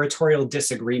that territorial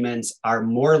disagreements are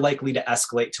more likely to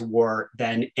escalate to war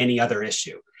than any other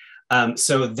issue.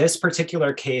 So this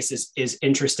particular case is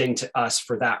interesting to us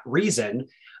for that reason.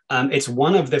 It's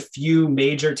one of the few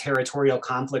major territorial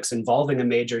conflicts involving a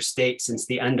major state since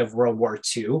the end of World War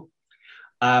II.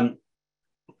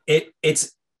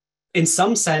 It's in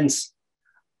some sense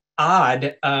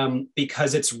odd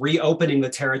because it's reopening the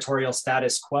territorial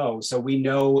status quo. So we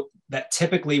know that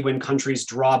typically when countries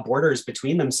draw borders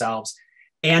between themselves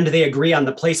and they agree on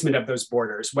the placement of those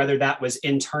borders, whether that was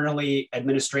internally,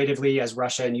 administratively, as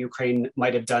Russia and Ukraine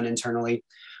might have done internally,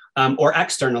 or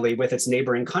externally with its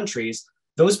neighboring countries,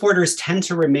 those borders tend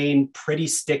to remain pretty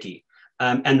sticky.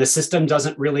 And the system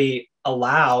doesn't really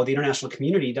allow, the international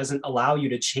community doesn't allow you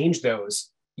to change those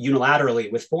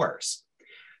unilaterally with force.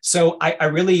 So I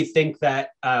really think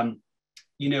that,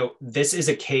 this is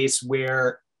a case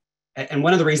where, and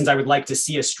one of the reasons I would like to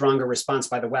see a stronger response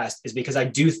by the West is because I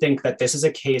do think that this is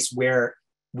a case where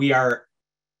we are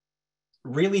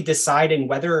really deciding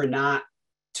whether or not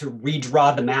to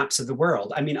redraw the maps of the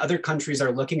world. I mean, other countries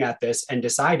are looking at this and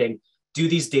deciding, do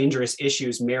these dangerous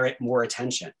issues merit more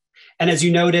attention? And as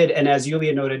you noted, and as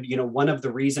Yulia noted, one of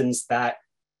the reasons that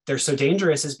they're so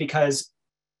dangerous is because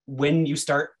when you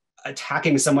start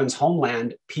attacking someone's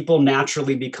homeland, people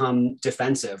naturally become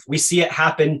defensive. We see it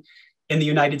happen in the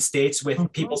United States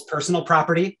with people's personal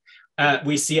property.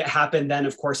 We see it happen then,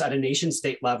 of course, at a nation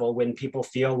state level when people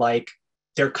feel like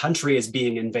their country is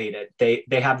being invaded. They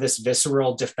have this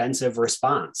visceral defensive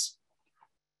response.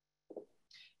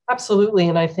 Absolutely.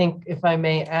 And I think, if I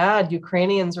may add,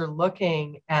 Ukrainians are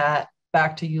looking at,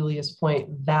 back to Yulia's point,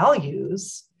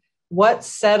 values. What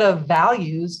set of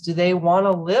values do they want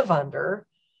to live under?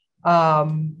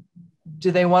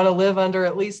 Do they want to live under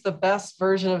at least the best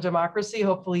version of democracy?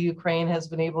 Hopefully Ukraine has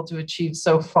been able to achieve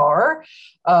so far.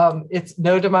 It's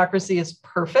no democracy is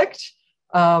perfect,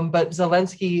 but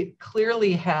Zelensky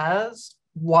clearly has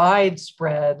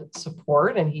widespread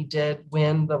support, and he did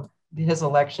win his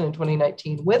election in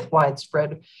 2019 with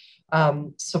widespread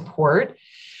support.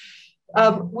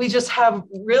 We just have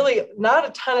really not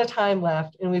a ton of time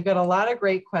left, and we've got a lot of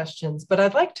great questions, but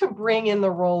I'd like to bring in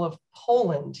the role of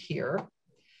Poland here.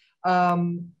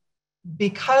 So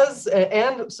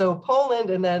Poland,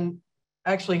 and then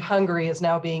actually Hungary is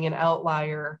now being an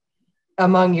outlier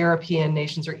among European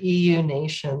nations or EU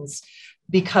nations,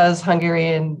 because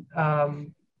Hungarian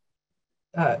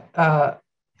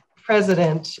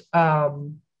president,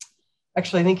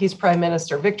 actually I think he's prime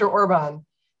minister, Viktor Orban,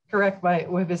 correct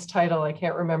with his title, I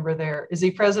can't remember there. Is he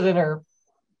president or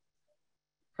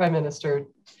prime minister?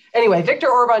 Anyway, Viktor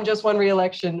Orban just won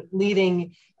re-election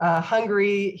leading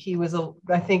Hungary.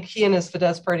 I think he and his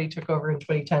Fidesz party took over in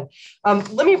 2010.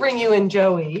 Let me bring you in,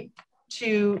 Joey,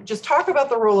 to just talk about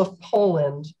the role of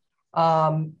Poland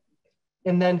and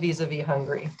then vis-a-vis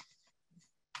Hungary.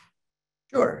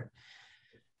 Sure.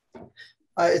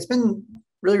 It's been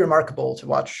really remarkable to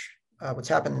watch what's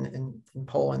happened in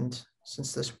Poland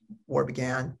since this war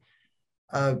began.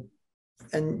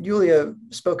 And Julia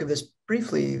spoke of this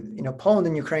briefly. You know, Poland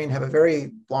and Ukraine have a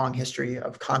very long history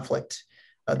of conflict.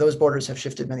 Those borders have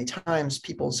shifted many times.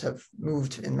 Peoples have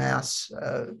moved en masse.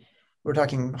 We're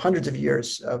talking hundreds of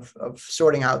years of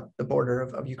sorting out the border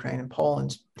of Ukraine and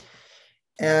Poland.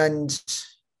 And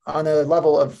on a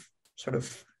level of sort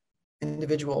of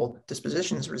individual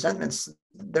dispositions, resentments,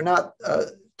 they're not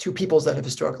two peoples that have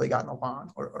historically gotten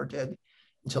along or did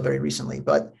until very recently.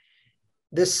 But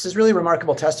this is really a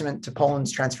remarkable testament to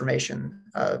Poland's transformation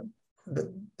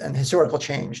and historical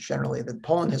change generally, that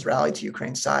Poland has rallied to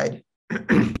Ukraine's side.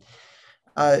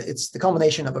 It's the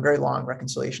culmination of a very long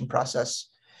reconciliation process.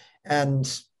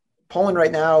 And Poland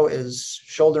right now is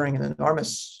shouldering an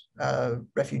enormous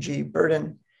refugee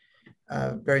burden,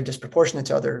 very disproportionate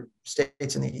to other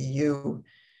states in the EU,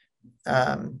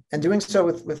 and doing so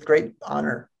with great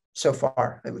honor so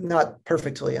far, not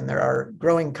perfectly, and there are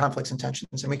growing conflicts and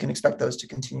tensions, and we can expect those to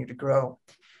continue to grow.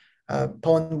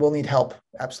 Poland will need help,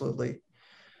 absolutely.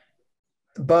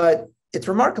 But it's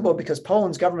remarkable because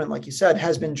Poland's government, like you said,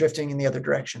 has been drifting in the other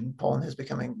direction. Poland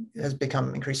has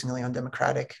become increasingly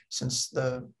undemocratic since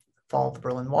the fall of the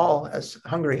Berlin Wall, as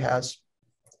Hungary has.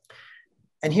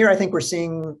 And here I think we're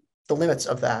seeing the limits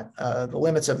of that, the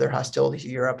limits of their hostility to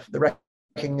Europe, the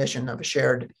recognition of a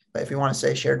shared, if we want to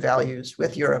say shared values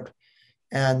with Europe,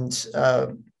 and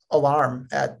alarm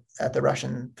at the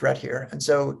Russian threat here. And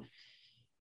so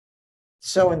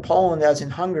in Poland, as in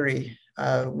Hungary,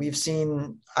 we've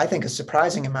seen, I think, a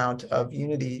surprising amount of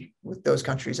unity with those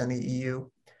countries and the EU.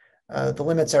 The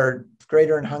limits are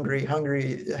greater in Hungary.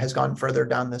 Hungary has gone further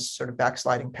down this sort of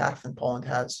backsliding path than Poland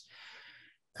has.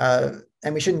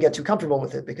 And we shouldn't get too comfortable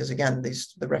with it because, again,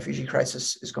 the refugee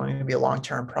crisis is going to be a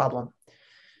long-term problem.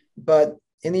 But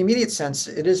in the immediate sense,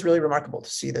 it is really remarkable to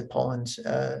see that Poland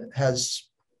has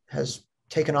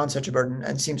taken on such a burden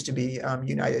and seems to be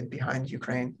united behind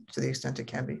Ukraine to the extent it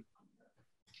can be.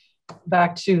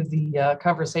 Back to the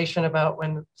conversation about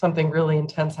when something really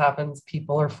intense happens,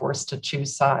 people are forced to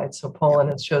choose sides. So Poland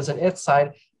has chosen its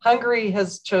side. Hungary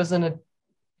has chosen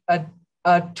a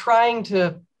trying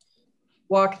to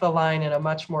walk the line in a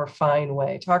much more fine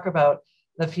way. Talk about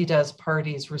the Fidesz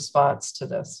party's response to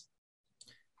this.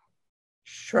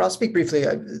 Sure, I'll speak briefly.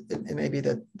 It may be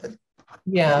that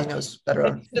yeah, he knows better.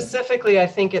 And specifically, I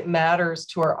think it matters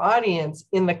to our audience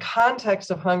in the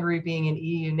context of Hungary being an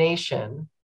EU nation.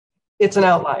 It's an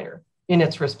outlier in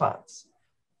its response.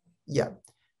 Yeah.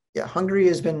 Hungary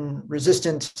has been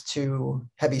resistant to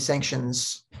heavy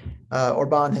sanctions.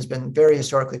 Orban has been very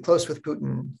historically close with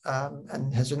Putin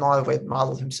and has in a lot of ways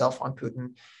modeled himself on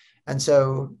Putin. And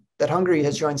so that Hungary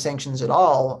has joined sanctions at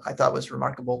all, I thought was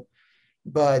remarkable.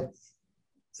 But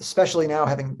especially now,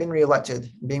 having been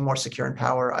reelected, being more secure in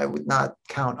power, I would not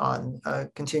count on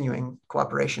continuing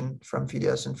cooperation from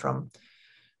Fidesz and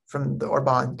from the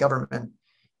Orban government.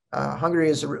 Hungary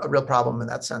is a real problem in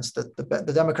that sense, that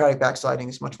the democratic backsliding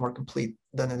is much more complete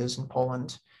than it is in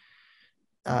Poland.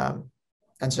 And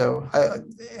so,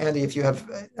 Andy, if you have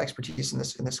expertise in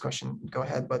this question, go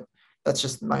ahead, but that's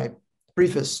just my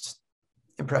briefest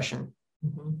impression.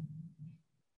 Mm-hmm.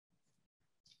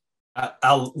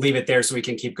 I'll leave it there so we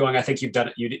can keep going. I think you've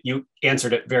done it. You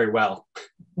answered it very well.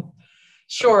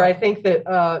 Sure. I think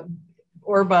that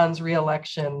Orban's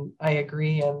reelection, I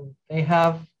agree, and they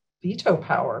have veto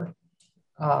power,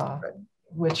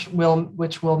 which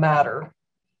will matter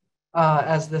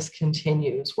as this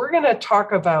continues. We're going to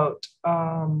talk about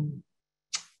the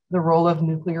role of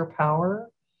nuclear power,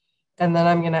 and then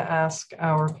I'm going to ask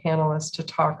our panelists to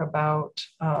talk about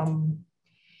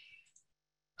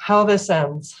how this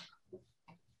ends.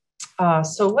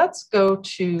 So let's go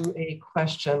to a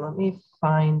question. Let me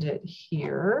find it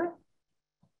here.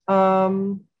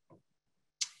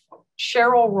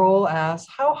 Cheryl Roll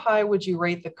asks, how high would you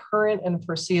rate the current and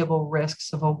foreseeable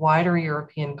risks of a wider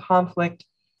European conflict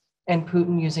and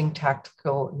Putin using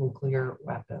tactical nuclear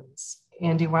weapons?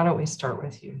 Andy, why don't we start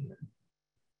with you here?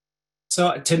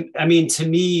 So, to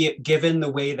me, given the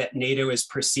way that NATO has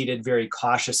proceeded very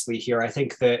cautiously here, I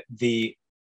think that the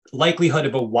likelihood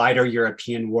of a wider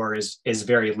European war is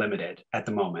very limited at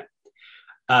the moment.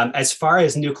 As far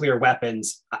as nuclear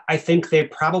weapons, I think they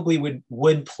probably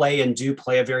would play and do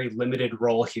play a very limited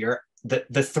role here.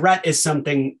 The threat is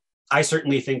something I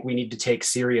certainly think we need to take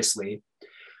seriously.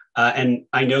 And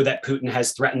I know that Putin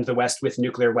has threatened the West with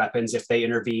nuclear weapons if they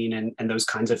intervene and those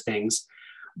kinds of things.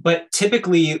 But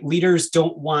typically, leaders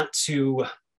don't want to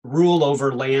rule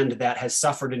over land that has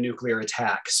suffered a nuclear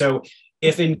attack. So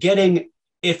if in getting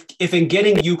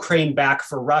Ukraine back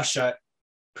for Russia,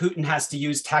 Putin has to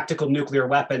use tactical nuclear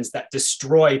weapons that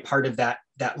destroy part of that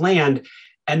land,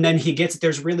 and then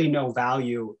there's really no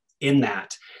value in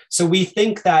that. So we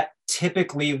think that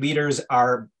typically leaders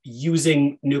are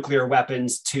using nuclear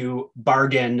weapons to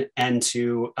bargain and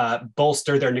to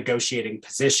bolster their negotiating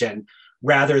position,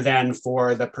 rather than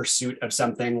for the pursuit of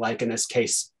something like, in this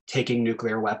case, taking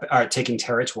taking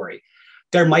territory.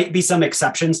 There might be some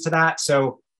exceptions to that.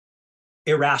 So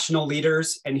irrational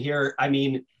leaders, and here I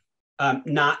mean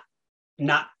not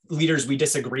leaders we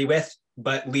disagree with,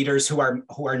 but leaders who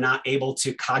are not able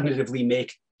to cognitively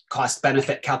make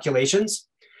cost-benefit calculations.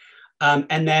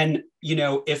 And then,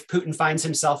 if Putin finds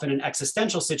himself in an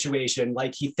existential situation,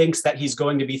 like he thinks that he's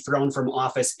going to be thrown from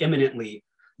office imminently,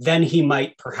 then he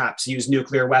might perhaps use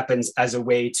nuclear weapons as a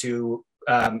way to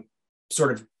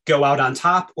sort of go out on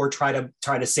top or try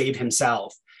to save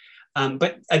himself.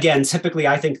 But again, typically,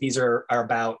 I think these are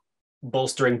about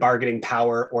bolstering bargaining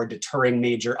power or deterring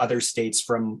major other states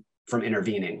from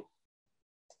intervening.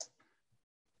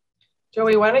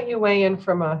 Joey, why don't you weigh in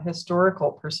from a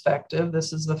historical perspective?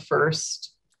 This is the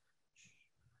first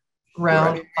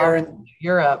round in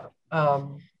Europe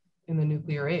in the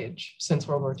nuclear age since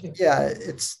World War II. Yeah,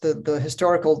 it's the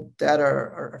historical data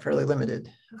are fairly limited.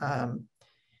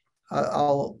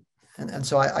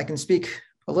 So I can speak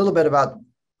a little bit about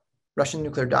Russian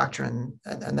nuclear doctrine,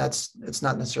 and it's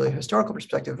not necessarily a historical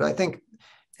perspective, but I think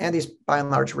Andy's by and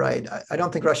large right. I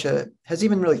don't think Russia has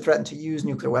even really threatened to use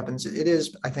nuclear weapons. It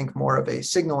is, I think, more of a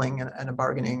signaling and a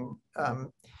bargaining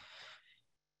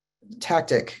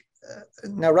tactic.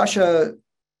 Now, Russia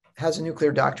has a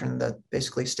nuclear doctrine that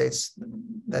basically states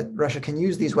that Russia can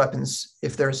use these weapons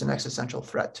if there's an existential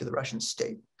threat to the Russian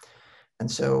state.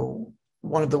 And so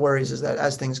one of the worries is that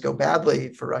as things go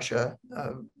badly for Russia,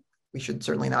 we should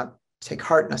certainly not take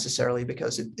heart necessarily,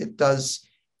 because it does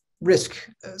risk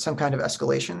some kind of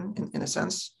escalation in a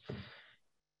sense.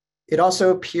 It also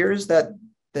appears that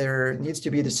there needs to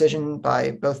be a decision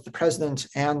by both the president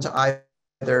and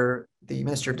either the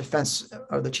Minister of Defense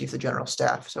or the Chief of the General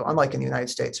Staff. So unlike in the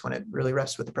United States, when it really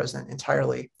rests with the president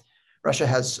entirely, Russia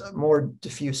has a more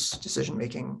diffuse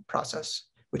decision-making process,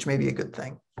 which may be a good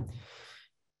thing.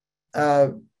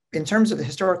 In terms of the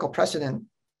historical precedent,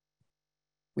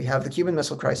 we have the Cuban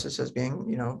Missile Crisis as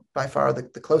being, by far the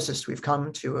closest we've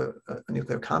come to a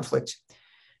nuclear conflict.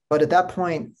 But at that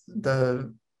point,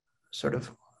 the sort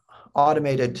of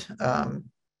automated,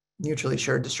 mutually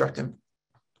assured destructive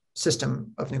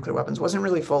system of nuclear weapons wasn't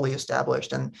really fully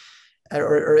established,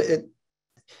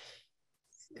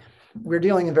 we're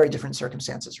dealing in very different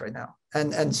circumstances right now.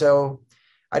 And so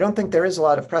I don't think there is a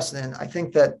lot of precedent. I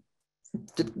think that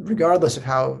regardless of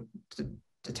how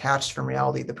detached from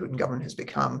reality the Putin government has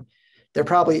become, there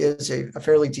probably is a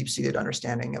fairly deep-seated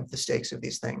understanding of the stakes of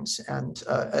these things, and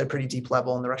at a pretty deep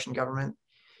level in the Russian government.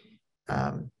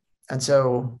 And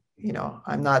so,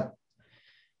 I'm not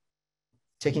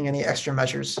taking any extra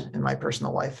measures in my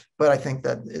personal life, but I think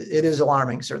that it is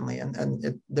alarming, certainly,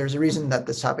 and there's a reason that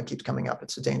this topic keeps coming up.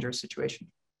 It's a dangerous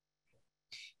situation.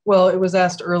 Well, it was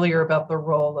asked earlier about the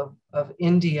role of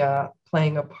India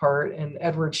playing a part, and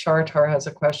Edward Shartar has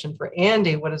a question for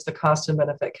Andy. What is the cost and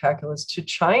benefit calculus to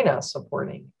China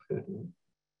supporting Putin?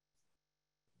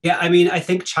 Yeah, I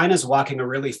think China's walking a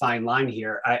really fine line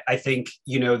here. I think,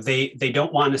 they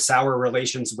don't want to sour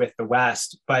relations with the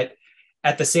West, but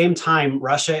at the same time,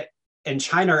 Russia and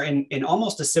China are in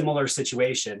almost a similar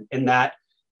situation in that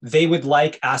they would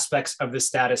like aspects of the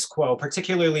status quo,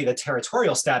 particularly the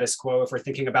territorial status quo, if we're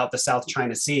thinking about the South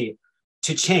China Sea,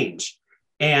 to change.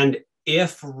 And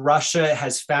if Russia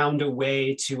has found a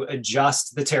way to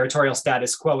adjust the territorial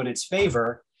status quo in its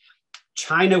favor,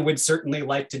 China would certainly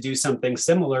like to do something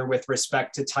similar with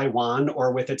respect to Taiwan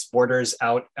or with its borders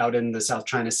out in the South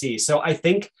China Sea. So I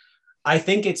think I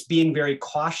think it's being very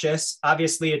cautious.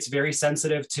 Obviously, it's very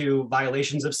sensitive to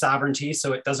violations of sovereignty,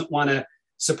 so it doesn't want to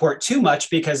support too much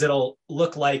because it'll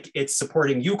look like it's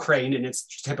supporting Ukraine in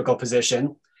its typical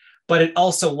position. But it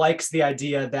also likes the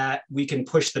idea that we can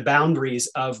push the boundaries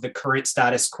of the current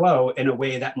status quo in a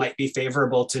way that might be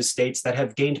favorable to states that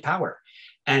have gained power.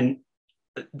 And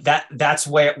that's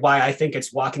why I think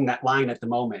it's walking that line at the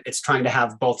moment. It's trying to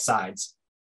have both sides.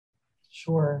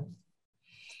 Sure.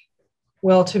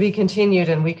 Well, to be continued,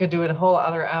 and we could do a whole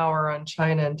other hour on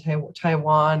China and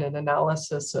Taiwan and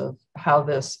analysis of how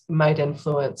this might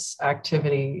influence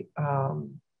activity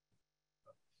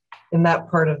in that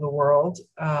part of the world.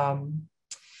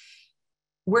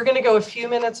 We're going to go a few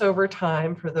minutes over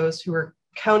time for those who are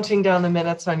counting down the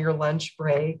minutes on your lunch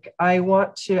break. I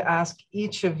want to ask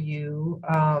each of you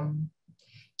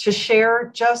to share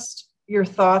just your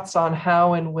thoughts on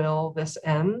how and will this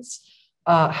ends,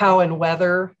 how and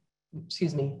when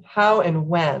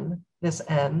this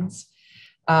ends.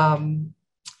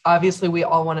 Obviously, we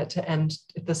all want it to end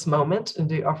at this moment and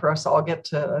for us all get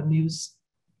to a news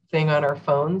thing on our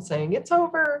phone saying it's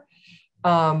over.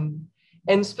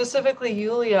 And specifically,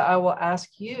 Yulia, I will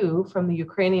ask you from the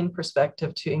Ukrainian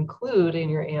perspective to include in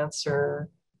your answer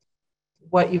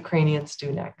what Ukrainians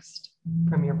do next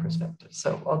from your perspective.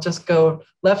 So I'll just go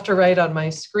left to right on my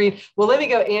screen. Well, let me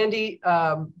go Andy,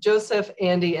 Joseph,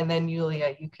 Andy, and then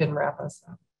Yulia, you can wrap us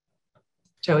up.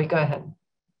 Joey, go ahead.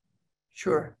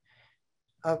 Sure.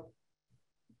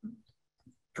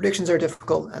 Predictions are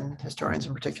difficult, and historians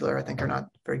in particular, I think, are not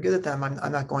very good at them.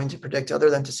 I'm not going to predict other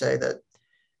than to say that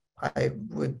I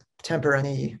would temper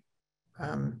any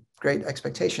great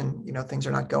expectation. Things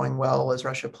are not going well as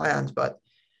Russia planned, but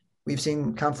we've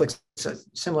seen conflicts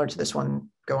similar to this one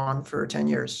go on for 10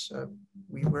 years.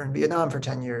 We were in Vietnam for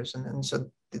 10 years, and so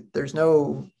there's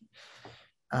no,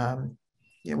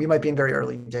 we might be in very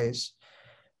early days.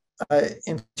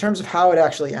 In terms of how it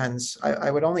actually ends, I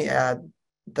would only add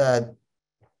that,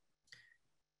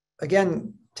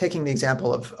 again, taking the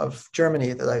example of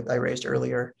Germany that I raised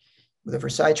earlier with the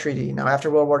Versailles Treaty. Now, after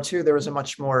World War II, there was a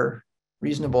much more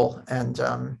reasonable and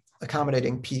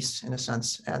accommodating peace in a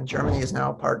sense, and Germany is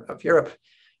now part of Europe.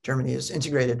 Germany is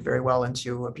integrated very well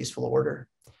into a peaceful order.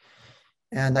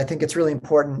 And I think it's really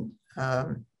important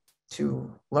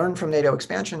to learn from NATO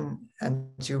expansion and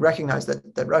to recognize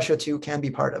that Russia too can be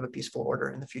part of a peaceful order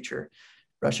in the future.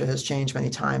 Russia has changed many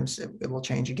times. It will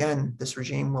change again. This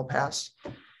regime will pass.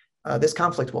 This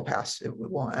conflict will pass. It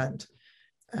will end.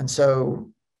 And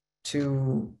so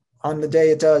on the day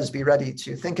it does, be ready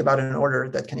to think about an order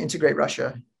that can integrate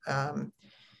Russia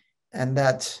and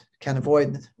that can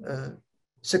avoid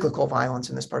cyclical violence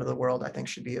in this part of the world, I think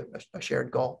should be a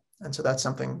shared goal. And so that's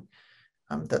something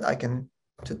that I can,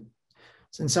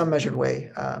 in some measured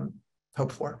way,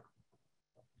 hope for.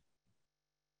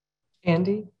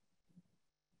 Andy?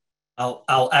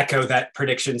 I'll echo that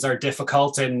predictions are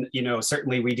difficult, and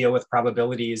certainly we deal with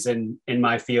probabilities in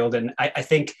my field, and I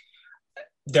think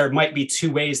there might be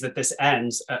two ways that this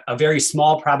ends. A very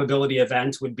small probability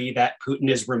event would be that Putin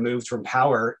is removed from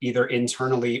power, either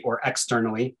internally or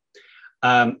externally.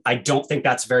 I don't think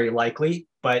that's very likely,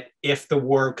 but if the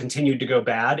war continued to go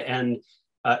bad and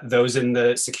those in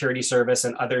the security service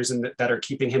and others that are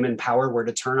keeping him in power were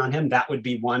to turn on him, that would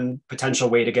be one potential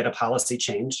way to get a policy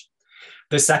change.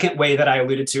 The second way that I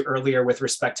alluded to earlier with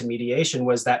respect to mediation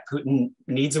was that Putin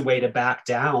needs a way to back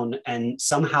down and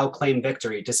somehow claim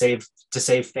victory to save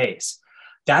face.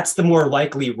 That's the more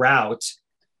likely route.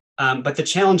 But the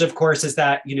challenge, of course, is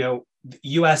that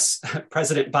U.S.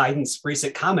 President Biden's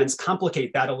recent comments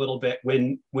complicate that a little bit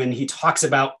when he talks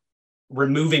about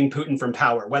removing Putin from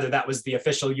power, whether that was the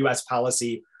official U.S.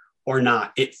 policy or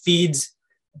not. It feeds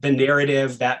the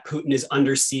narrative that Putin is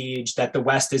under siege, that the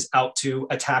West is out to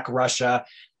attack Russia.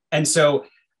 And so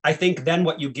I think then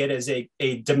what you get is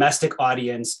a domestic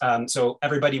audience. So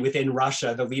everybody within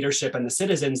Russia, the leadership and the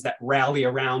citizens that rally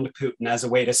around Putin as a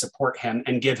way to support him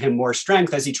and give him more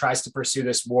strength as he tries to pursue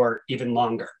this war even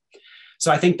longer.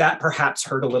 So I think that perhaps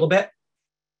hurt a little bit,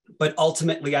 but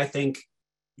ultimately I think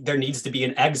there needs to be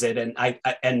an exit,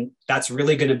 and that's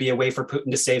really going to be a way for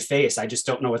Putin to save face. I just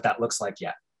don't know what that looks like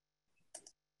yet.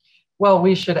 Well,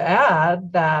 we should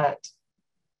add that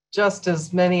just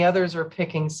as many others are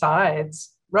picking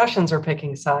sides, Russians are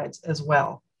picking sides as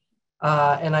well.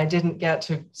 And I didn't get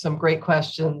to some great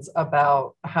questions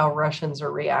about how Russians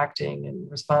are reacting and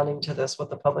responding to this,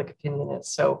 what the public opinion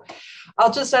is. So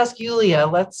I'll just ask Yulia,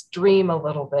 let's dream a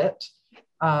little bit.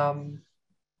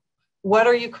 What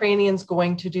are Ukrainians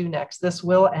going to do next? This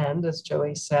will end, as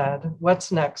Joey said.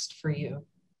 What's next for you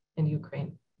in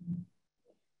Ukraine?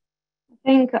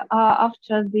 think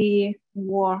after the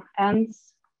war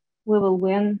ends, we will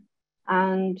win,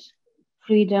 and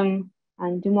freedom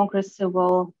and democracy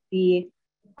will be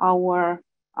our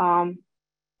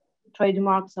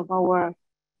trademarks of our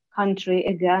country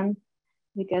again,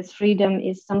 because freedom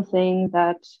is something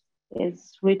that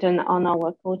is written on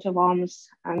our coat of arms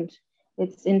and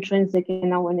it's intrinsic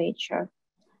in our nature.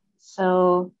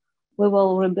 So we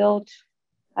will rebuild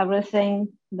everything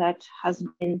that has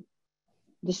been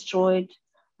destroyed.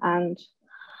 And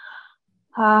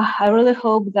I really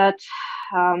hope that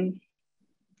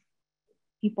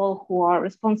people who are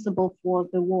responsible for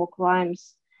the war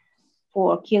crimes,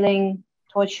 for killing,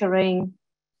 torturing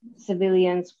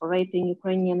civilians, for raping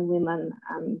Ukrainian women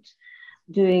and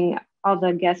doing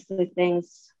other ghastly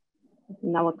things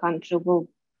in our country will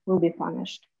be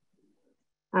punished.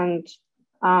 And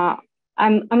I'm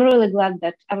really glad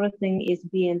that everything is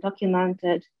being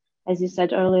documented. As you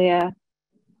said earlier,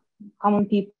 common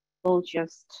people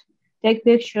just take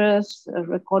pictures,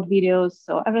 record videos,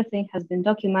 so everything has been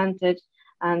documented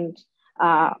and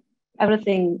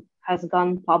everything has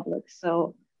gone public.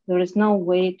 So there is no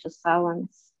way to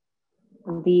silence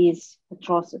these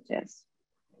atrocities.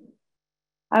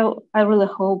 I really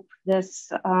hope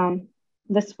this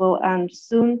will end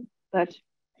soon, but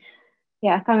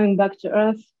yeah, coming back to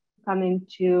Earth, coming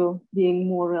to being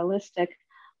more realistic,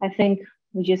 I think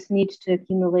we just need to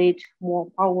accumulate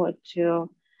more power to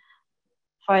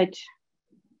fight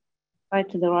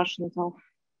the Russians off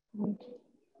and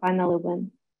finally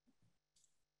win.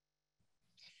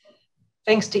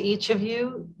 Thanks to each of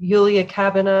you, Yulia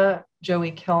Kabina,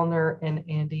 Joey Kellner, and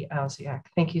Andy Ausiak.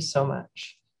 Thank you so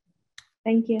much.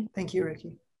 Thank you. Thank you,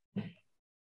 Ricky.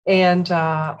 And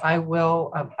I'm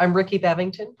Ricky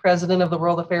Bevington, president of the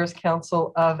World Affairs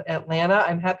Council of Atlanta.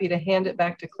 I'm happy to hand it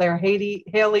back to Claire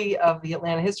Haley of the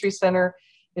Atlanta History Center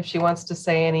if she wants to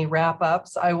say any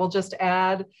wrap-ups. I will just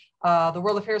add, the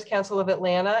World Affairs Council of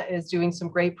Atlanta is doing some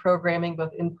great programming,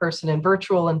 both in-person and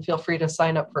virtual, and feel free to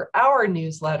sign up for our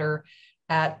newsletter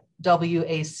at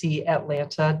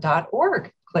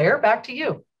wacatlanta.org. Claire, back to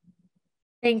you.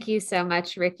 Thank you so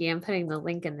much, Ricky. I'm putting the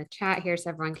link in the chat here so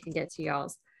everyone can get to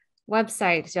y'all's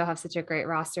website. You'll have such a great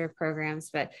roster of programs.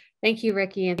 But thank you,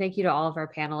 Ricky, and thank you to all of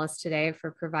our panelists today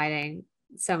for providing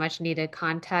so much needed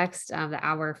context. The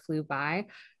hour flew by.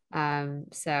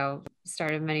 So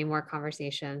started many more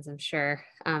conversations, I'm sure,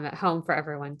 at home for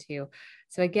everyone too.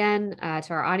 So again, to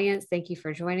our audience, thank you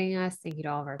for joining us. Thank you to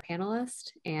all of our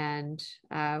panelists. And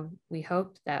we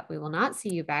hope that we will not see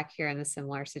you back here in a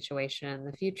similar situation in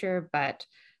the future, but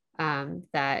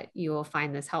that you will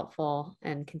find this helpful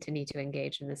and continue to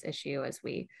engage in this issue as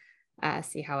we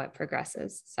see how it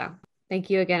progresses. So thank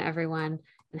you again, everyone,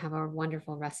 and have a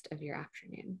wonderful rest of your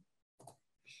afternoon.